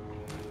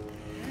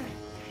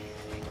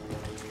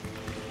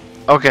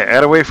 Okay, I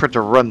gotta wait for it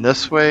to run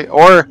this way,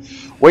 or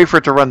wait for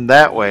it to run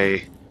that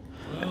way.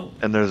 Well,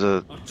 And there's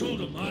a. I told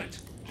him that.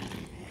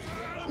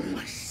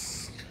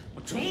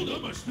 I told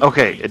him it's not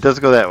Okay, right. it does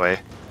go that way.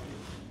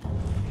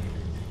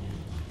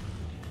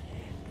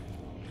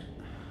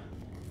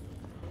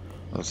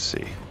 Let's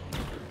see.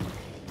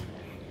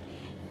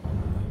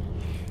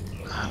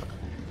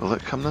 Will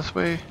it come this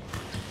way?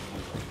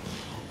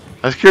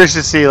 I was curious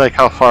to see like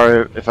how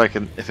far, if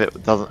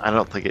it doesn't. I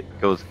don't think it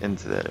goes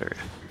into that area.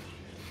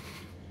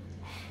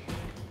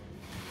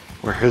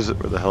 Where is it?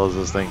 Where the hell is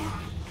this thing?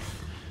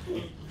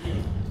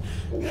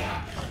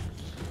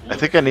 I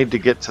think I need to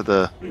get to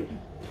the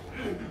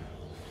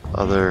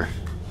other.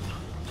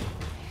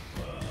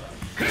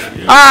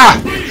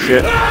 Ah!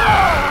 Shit.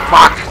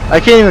 Fuck! I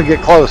can't even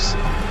get close.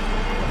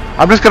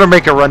 I'm just gonna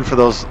make a run for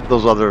those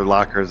other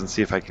lockers and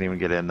see if I can even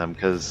get in them,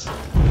 because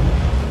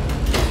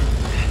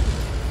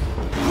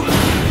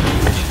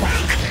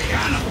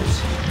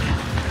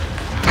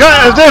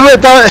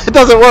it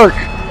doesn't work.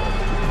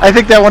 I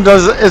think that one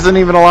isn't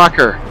even a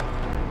locker,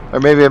 or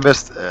maybe I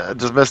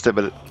just missed it.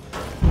 But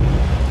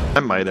I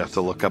might have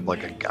to look up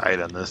like a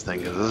guide on this thing,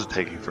 because this is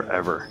taking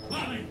forever.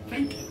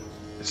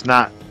 It's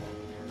not.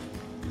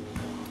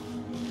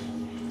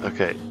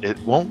 Okay, it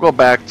won't go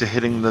back to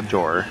hitting the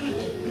door.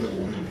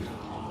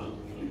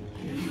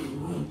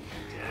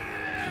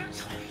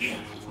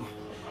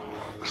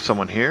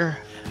 Someone here?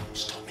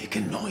 Stop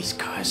making noise,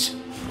 guys.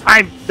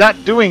 I'm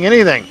not doing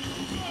anything.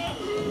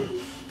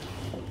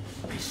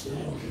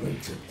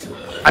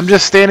 I'm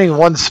just standing in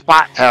one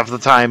spot half the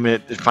time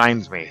and it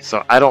finds me.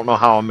 So I don't know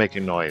how I'm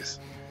making noise.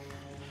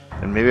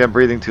 And maybe I'm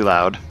breathing too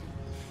loud.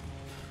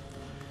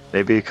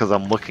 Maybe because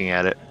I'm looking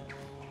at it.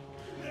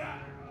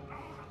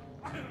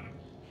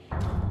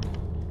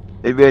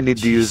 Maybe I need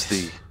to use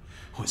the...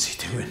 What's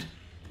he doing?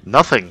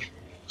 Nothing.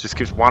 Just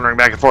keeps wandering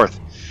back and forth.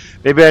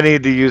 Maybe I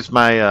need to use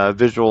my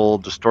visual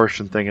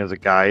distortion thing as a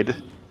guide.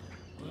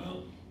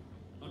 Well,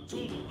 I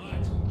told him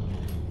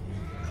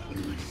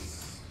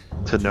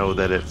that. To know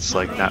that it's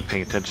like not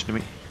paying attention to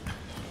me.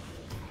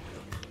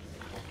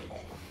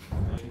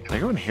 Can I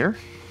go in here?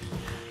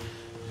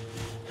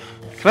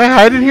 Can I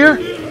hide in here?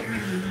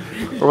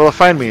 Or will it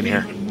find me in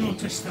here?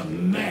 Notice the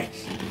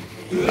mess.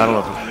 I don't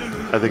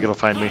know. I think it'll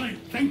find me. I'm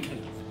thinking.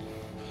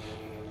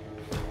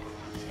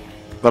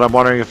 But I'm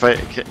wondering if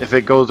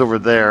it goes over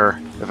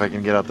there, if I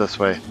can get out this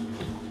way.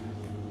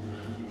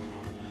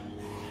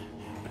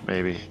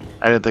 Maybe.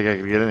 I didn't think I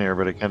could get in here,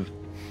 but I can.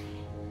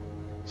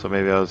 So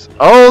maybe I was...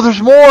 Oh,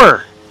 there's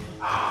more!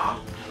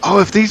 Oh,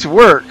 if these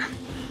work,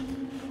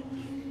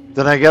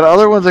 then I got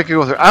other ones I can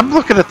go through. I'm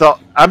looking at the...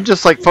 I'm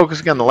just like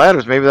focusing on the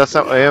ladders. Maybe that's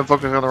not... I am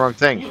focusing on the wrong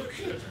thing.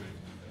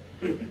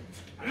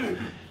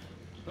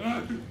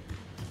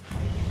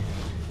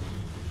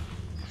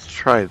 Let's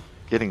try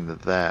getting to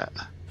that.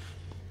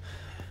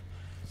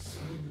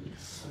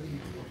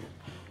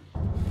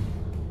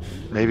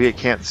 Maybe it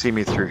can't see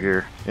me through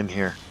here, in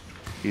here,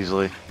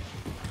 easily.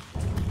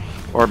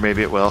 Or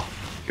maybe it will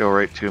go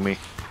right to me.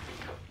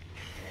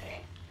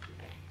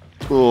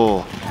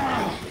 Cool.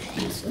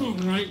 It's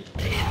not right.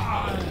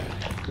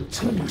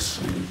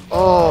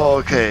 Oh,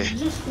 okay.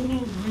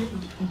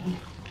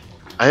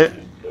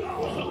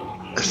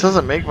 This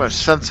doesn't make much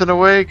sense in a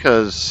way,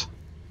 because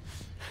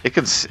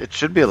it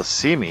should be able to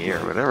see me or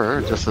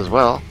whatever just as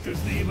well.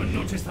 Doesn't even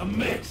notice the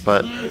mess.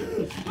 But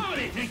What are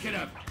you thinking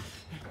of?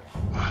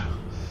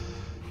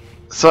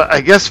 so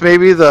I guess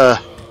maybe the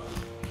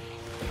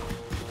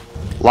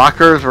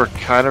lockers were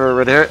kind of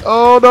already here.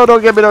 Oh no!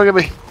 Don't get me! Don't get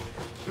me!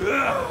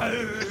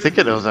 I think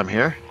it knows I'm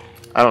here.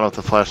 I don't know if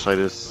the flashlight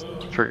is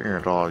triggering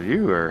at all.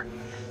 You are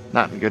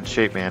not in good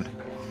shape, man.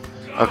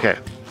 Okay.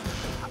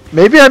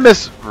 Maybe I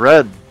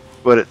misread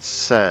what it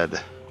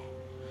said.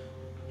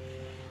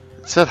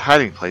 It said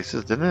hiding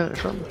places, didn't it, or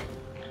something?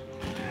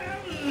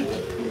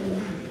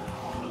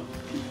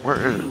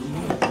 Where is it?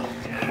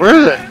 Where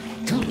is it?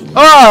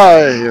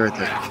 Oh, you're right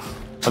there.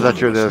 I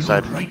thought you were the other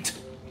side. Right.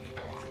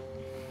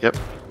 Yep.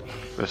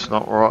 It's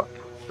not right.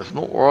 It's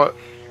not right.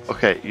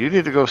 Okay, you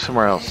need to go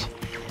somewhere else.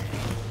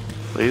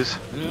 Please.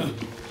 Yeah.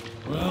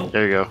 Well,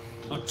 There you go.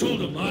 I told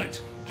him that.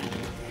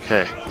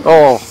 Okay.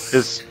 Oh,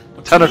 his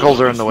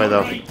tentacles are in the way,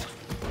 though.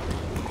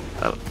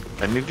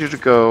 I need you to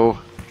go...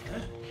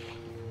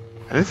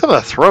 I need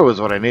something to throw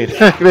is what I need.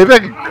 Maybe I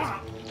can...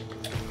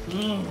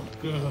 Oh,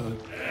 God.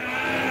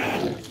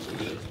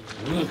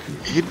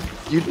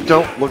 You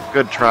don't look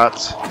good,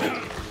 Trots.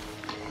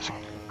 Just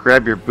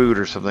grab your boot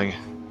or something.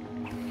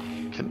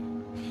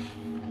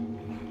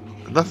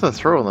 Nothing to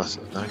throw unless...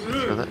 I can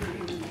throw that.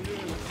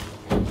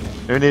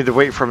 We need to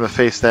wait for him to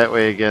face that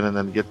way again and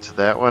then get to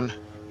that one.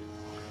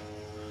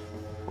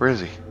 Where is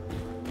he?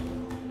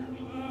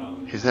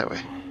 He's that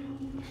way.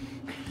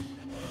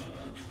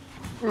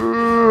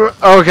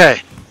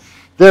 Okay.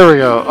 There we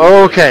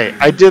go. Okay,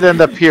 I did end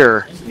up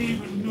here.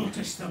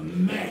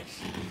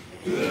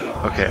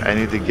 Okay, I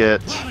need to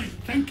get...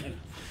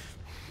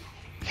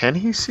 Can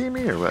he see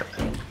me or what?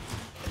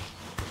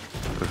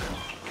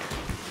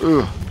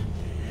 Ooh.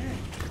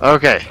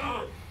 Okay.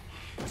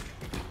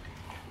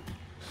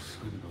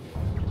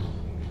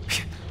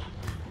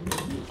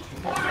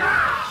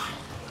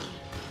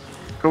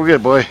 Go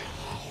get, boy.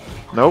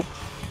 Nope.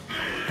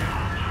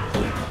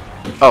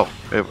 Oh,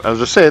 I was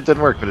just saying it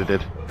didn't work, but it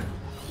did.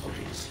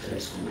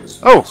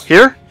 Oh,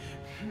 here?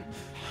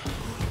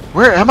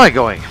 Where am I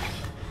going?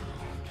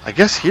 I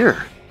guess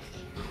here.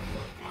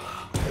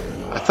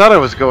 I thought I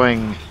was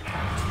going...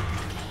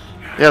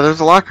 Yeah, there's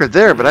a locker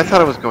there, but I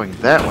thought I was going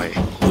that way.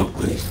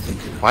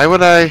 Why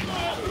would I...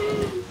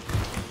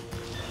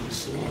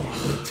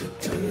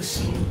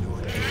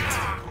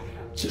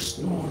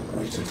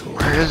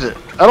 Where is it?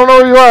 I don't know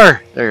where you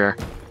are! There you are.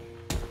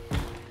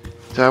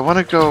 Do I want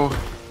to go...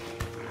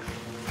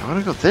 I want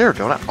to go there,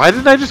 don't I? Why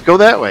didn't I just go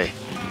that way?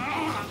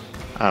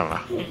 I don't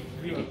know.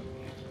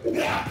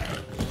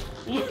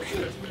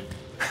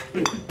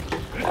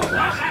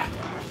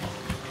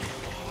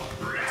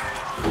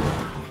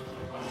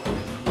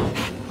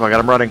 Oh, I got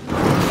him running.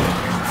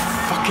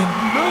 Fucking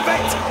move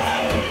it!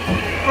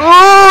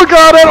 Oh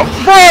god, I don't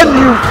run,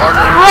 you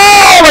fucker!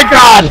 Oh my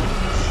god!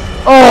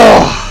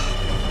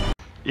 Oh!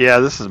 Yeah,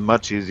 this is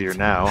much easier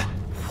now.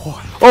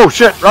 What? Oh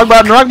shit! Wrong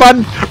button! Wrong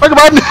button! Wrong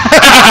button!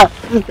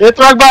 Hit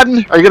the wrong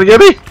button! Are you gonna get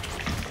me?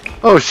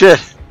 Oh shit!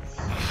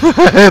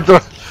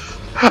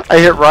 I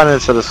hit run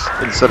instead of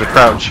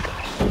crouch.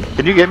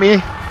 Can you get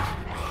me?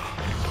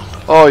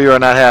 Oh, you are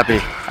not happy.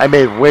 I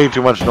made way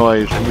too much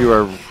noise, and you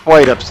are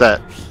quite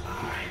upset.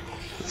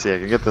 Let's see, I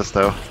can get this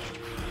though.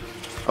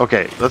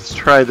 Okay, let's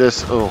try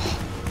this. Oh,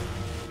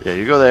 yeah,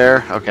 you go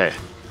there. Okay.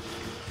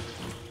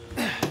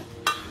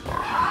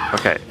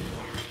 Okay.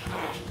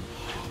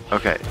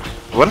 Okay.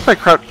 What if I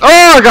crouch?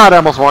 Oh god, I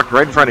almost walked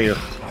right in front of you.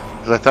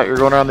 Because I thought you were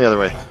going around the other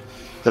way.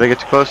 Did I get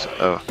too close?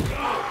 Oh.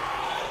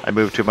 I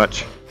moved too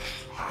much.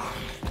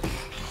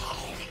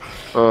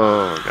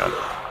 Oh god.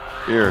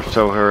 You're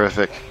so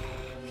horrific.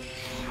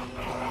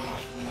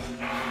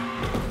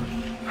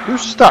 You're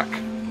stuck.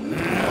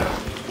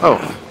 Oh,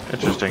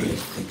 interesting.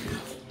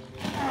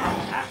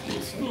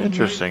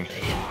 Interesting.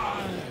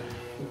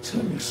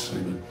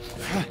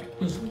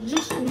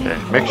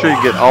 Okay, make sure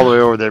you get all the way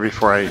over there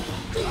before I...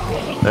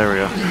 There we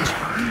go.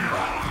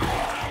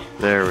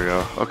 There we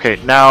go. Okay,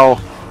 now...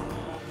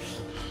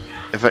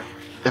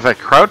 If I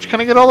crouch,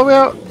 can I get all the way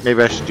out?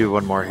 Maybe I should do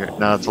one more here.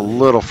 No, it's a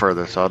little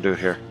further, so I'll do it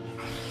here.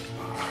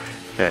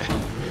 Okay.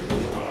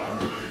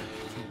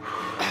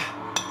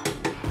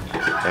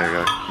 There we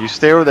go. You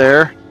stay over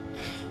there.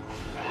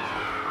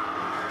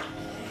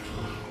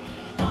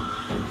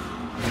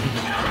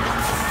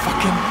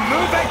 Fucking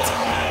move it!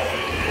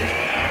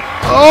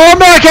 Oh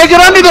man, I can't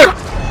get under there!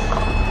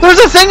 There's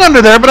a thing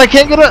under there, but I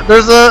can't get it.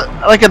 There's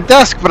like a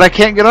desk, but I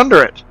can't get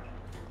under it.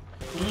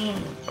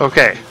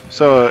 Okay,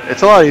 so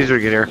it's a lot easier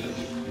to get here.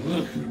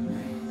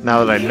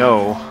 Now that I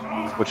know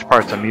which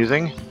parts I'm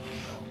using.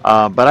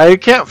 But I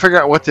can't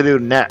figure out what to do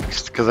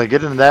next, because I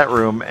get into that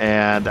room,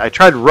 and I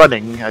tried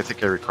running. I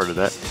think I recorded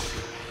that.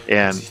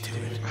 And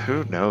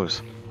who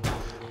knows?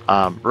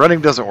 Running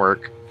doesn't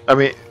work. I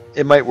mean,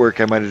 it might work.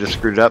 I might have just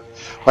screwed it up.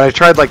 But I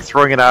tried like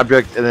throwing an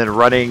object, and then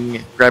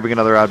running, grabbing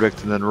another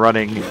object, and then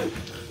running,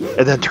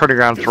 and then turning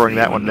around and throwing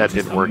that one. That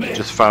didn't work. It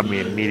just found me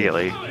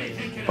immediately.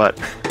 But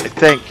I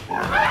think...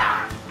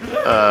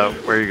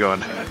 where are you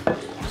going?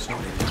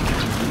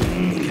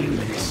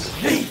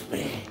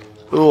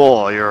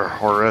 Oh, you're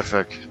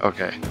horrific.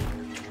 Okay.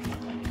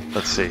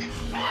 Let's see.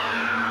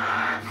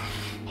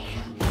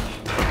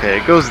 Okay,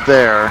 it goes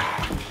there.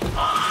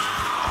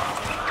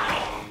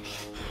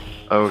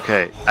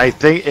 Okay. I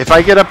think if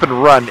I get up and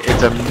run,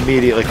 it's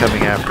immediately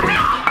coming after me.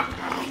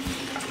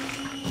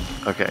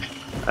 Okay.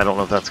 I don't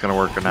know if that's going to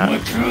work or not.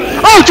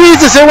 Oh,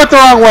 Jesus! It went the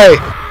wrong way!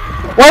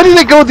 Why did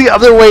it go the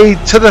other way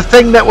to the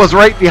thing that was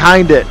right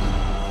behind it?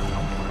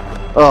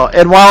 Oh,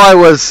 and while I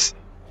was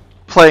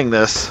playing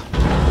this,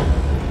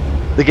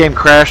 the game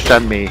crashed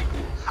on me.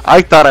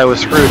 I thought I was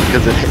screwed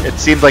because it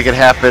seemed like it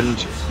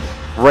happened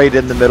right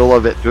in the middle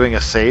of it doing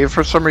a save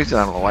for some reason.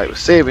 I don't know why it was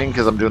saving,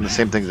 because I'm doing the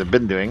same things I've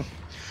been doing.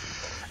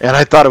 And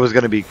I thought it was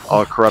going to be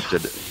all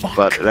corrupted,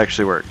 but it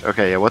actually worked.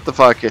 Okay, yeah, what the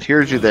fuck? It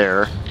hears you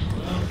there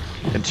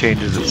and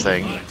changes its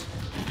thing.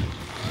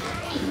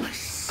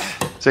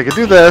 So I can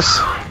do this,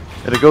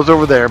 and it goes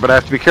over there, but I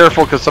have to be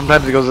careful because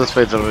sometimes it goes this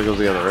way, sometimes it goes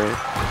the other way.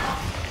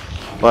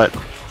 But,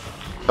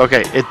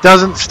 okay, it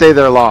doesn't stay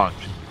there long.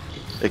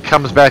 It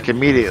comes back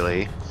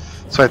immediately.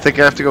 So I think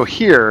I have to go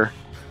here.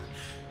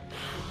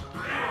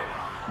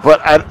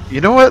 But,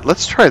 you know what?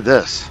 Let's try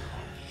this.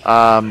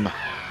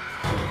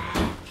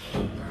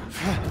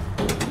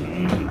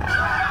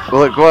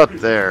 Will it go out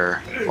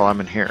there while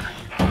I'm in here?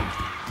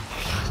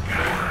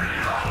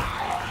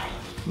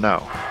 No.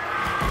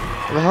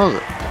 Where the hell is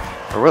it?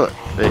 Or will it?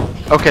 Wait.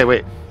 Okay,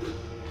 wait.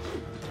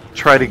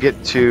 Try to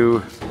get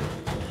to...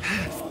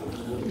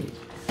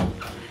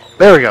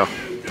 There we go.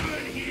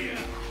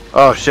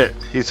 Oh shit,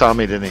 he saw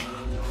me, didn't he?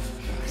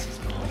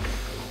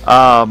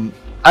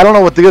 I don't know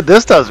what the good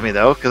this does me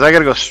though, because I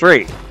gotta go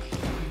straight.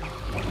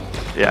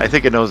 Yeah, I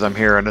think it knows I'm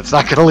here, and it's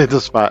not gonna leave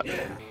the spot.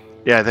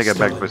 Yeah, I think I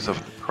backed myself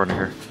in the corner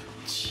here.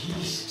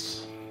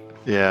 Jesus.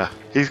 Yeah,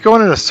 he's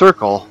going in a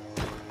circle,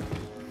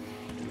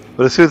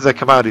 but as soon as I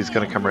come out, he's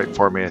gonna come right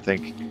for me, I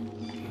think.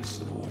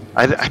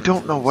 I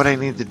don't know what I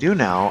need to do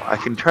now. I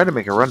can try to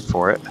make a run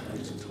for it.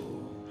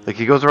 Like,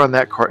 he goes around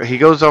that corner. He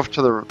goes off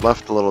to the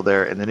left a little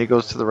there, and then he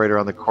goes to the right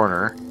around the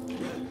corner.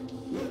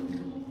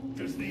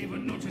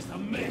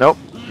 Nope,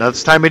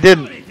 this time he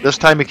didn't. This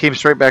time he came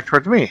straight back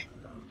towards me.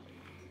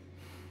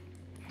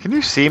 Can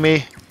you see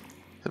me?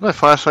 Is my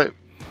flashlight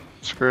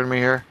screwing me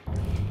here?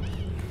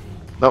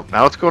 Nope,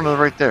 now it's going to the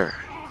right there.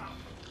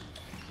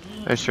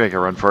 I should make a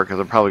run for it because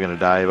I'm probably going to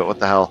die, but what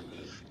the hell.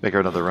 Make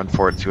another run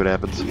for it and see what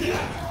happens.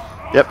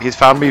 Yep, he's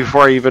found me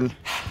before I even...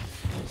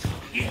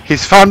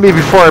 He's found me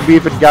before I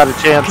even got a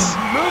chance.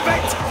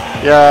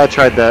 Yeah, I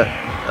tried that.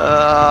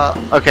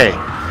 Okay.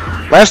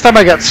 Last time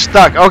I got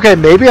stuck. Okay,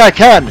 maybe I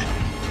can.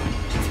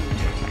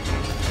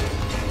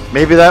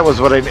 Maybe that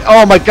was what I need.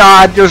 Oh my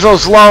god, you're so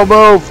slow.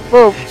 Move.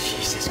 Move.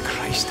 Jesus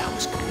Christ, that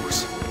was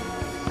close.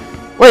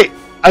 Wait,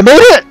 I made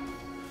it!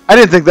 I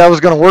didn't think that was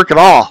going to work at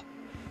all.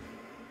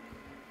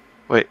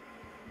 Wait.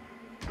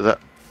 Is that...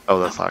 Oh,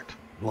 that's locked.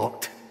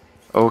 Locked.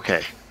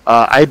 Okay.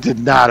 I did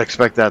not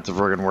expect that to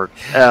friggin' work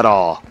at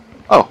all.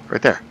 Oh,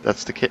 right there.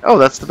 That's the kid. Oh,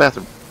 that's the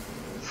bathroom.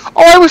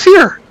 Oh, I was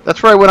here!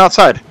 That's where I went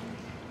outside.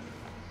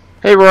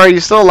 Hey, Roy, you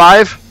still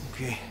alive?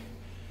 Okay.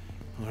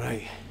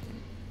 Alright.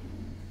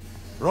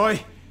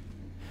 Roy!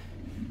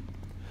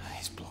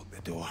 He's blocked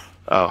the door.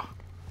 Oh.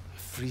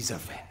 Freezer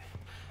vent.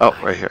 Oh,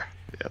 right here.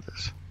 Yeah,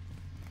 there's...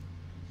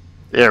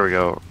 There we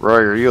go. Roy,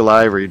 are you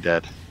alive or are you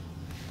dead?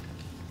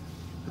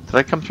 Did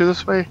I come through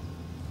this way?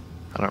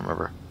 I don't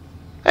remember.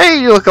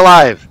 Hey, you look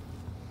alive!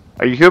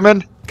 Are you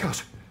human?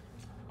 Cuz,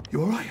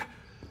 you alright?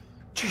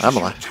 Jesus, I'm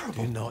alive.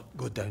 Do not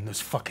go down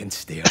those fucking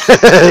stairs.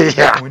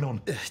 Yeah. Going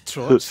on?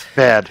 Trots.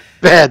 Bad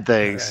I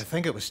things.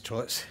 think it was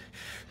Trots.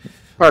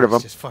 Part of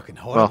It's them. just fucking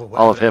horrible. Well,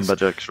 all of whatever it him, is.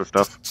 but extra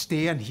stuff.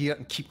 Stay in here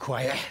and keep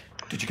quiet.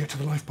 Did you get to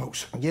the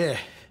lifeboats? Yeah.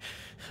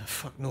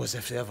 Fuck knows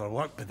if they ever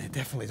work, but they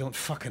definitely don't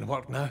fucking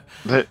work now.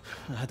 But,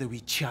 I had a wee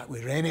chat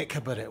with Rennick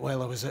about it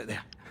while I was out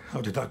there.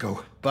 How did that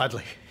go?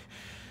 Badly.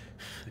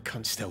 The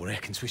cunt still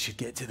reckons we should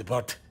get to the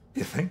bird.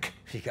 You think?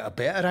 You got a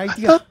better I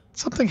idea? thought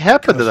something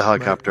happened to the Mate,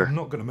 helicopter. I'm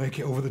not going to make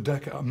it over the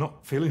deck. I'm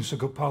not feeling so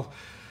good, pal.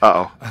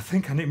 Uh-oh. I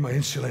think I need my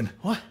insulin.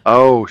 What?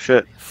 Oh,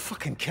 shit.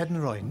 Fucking kidding,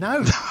 Roy.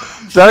 Now?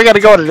 So I gotta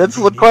go on an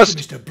insulin quest.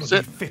 Mr. Bloody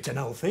Shit. fit and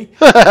healthy.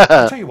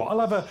 I'll tell you what,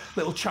 I'll have a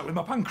little chat with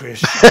my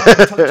pancreas.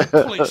 I'll tell it to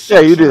pull its Yeah,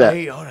 you do that.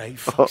 Hey, alright,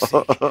 fuck's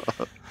sake.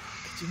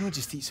 Could you not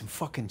just eat some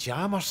fucking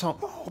jam or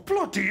something? Oh,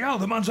 bloody hell,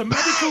 the man's a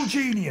medical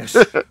genius.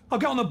 I'll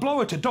get on the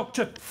blower to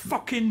Dr.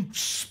 fucking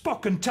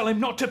Spock and tell him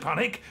not to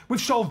panic.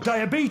 We've solved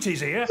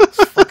diabetes here.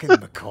 It's fucking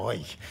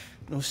McCoy.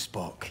 No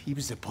Spock. He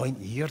was the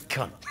point-eared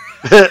cunt.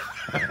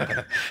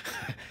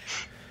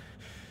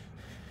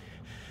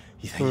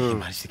 You think you can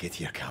manage to get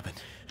to your cabin?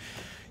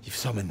 You've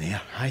some in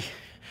there, aye?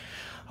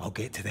 I'll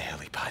get to the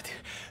helipad.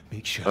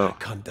 Make sure that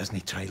cunt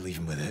doesn't try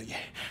leaving without you.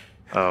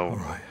 Oh. All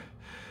right.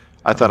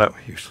 I thought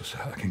Useless.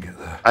 I can get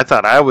there. I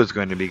thought I was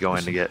going to be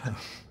going to get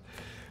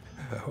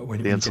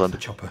When the you insulin. get the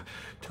chopper,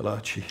 tell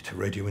Archie to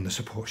radio in the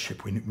support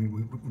ship. We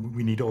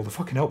need all the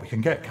fucking help we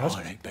can get, Kaz.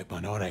 Alright, big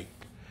man, alright.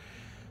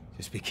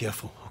 Just be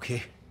careful,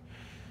 okay?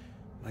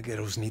 My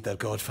girls need their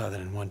godfather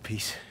in one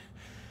piece.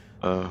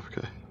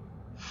 Okay.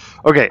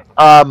 Okay.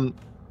 I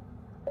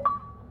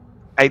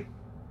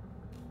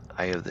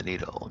have the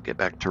needle. Get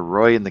back to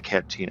Roy in the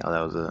cantina. Oh,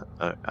 that was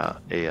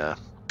a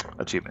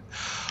achievement.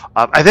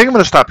 I think I'm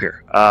gonna stop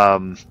here.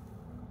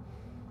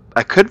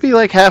 I could be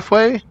like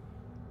halfway.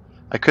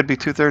 I could be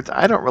 2/3.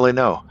 I don't really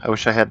know. I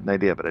wish I had an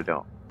idea, but I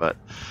don't. But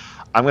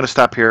I'm gonna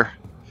stop here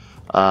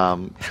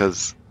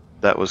because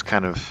that was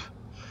kind of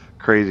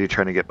crazy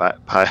trying to get by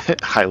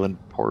Highland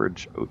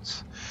porridge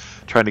oats,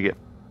 trying to get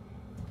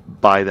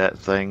by that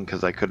thing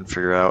because I couldn't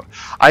figure out.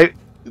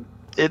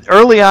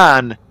 Early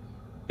on,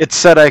 it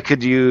said I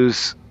could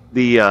use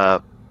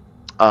the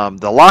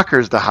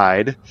lockers to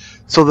hide.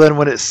 So then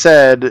when it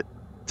said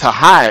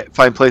to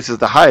find places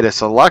to hide, I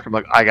saw the locker. I'm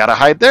like, I gotta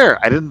hide there.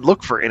 I didn't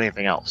look for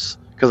anything else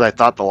because I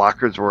thought the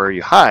lockers were where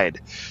you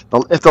hide.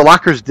 If the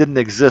lockers didn't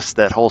exist,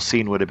 that whole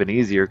scene would have been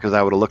easier because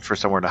I would have looked for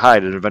somewhere to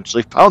hide and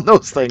eventually found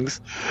those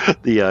things,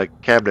 the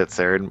cabinets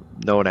there, and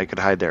knowing I could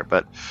hide there.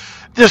 But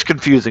just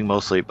confusing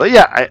mostly. But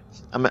yeah,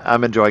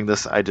 I'm enjoying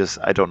this. I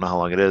don't know how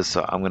long it is,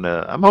 so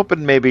I'm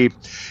hoping maybe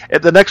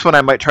at the next one I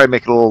might try to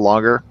make it a little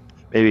longer.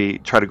 Maybe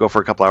try to go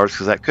for a couple hours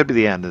because that could be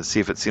the end, and see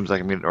if it seems like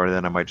I'm getting or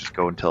then I might just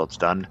go until it's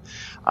done.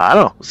 I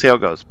don't know. We'll see how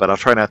it goes, but I'll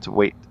try not to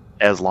wait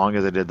as long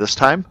as I did this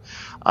time.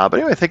 But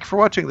anyway, thank you for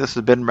watching. This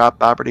has been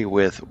RobBoberty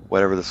with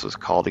whatever this was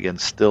called again.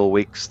 Still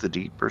Wakes the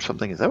Deep or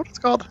something. Is that what it's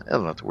called? I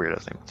don't know. It's a weird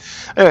name.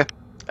 Anyway,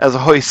 as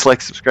always,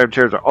 like, subscribe,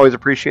 shares are always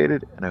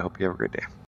appreciated, and I hope you have a great day.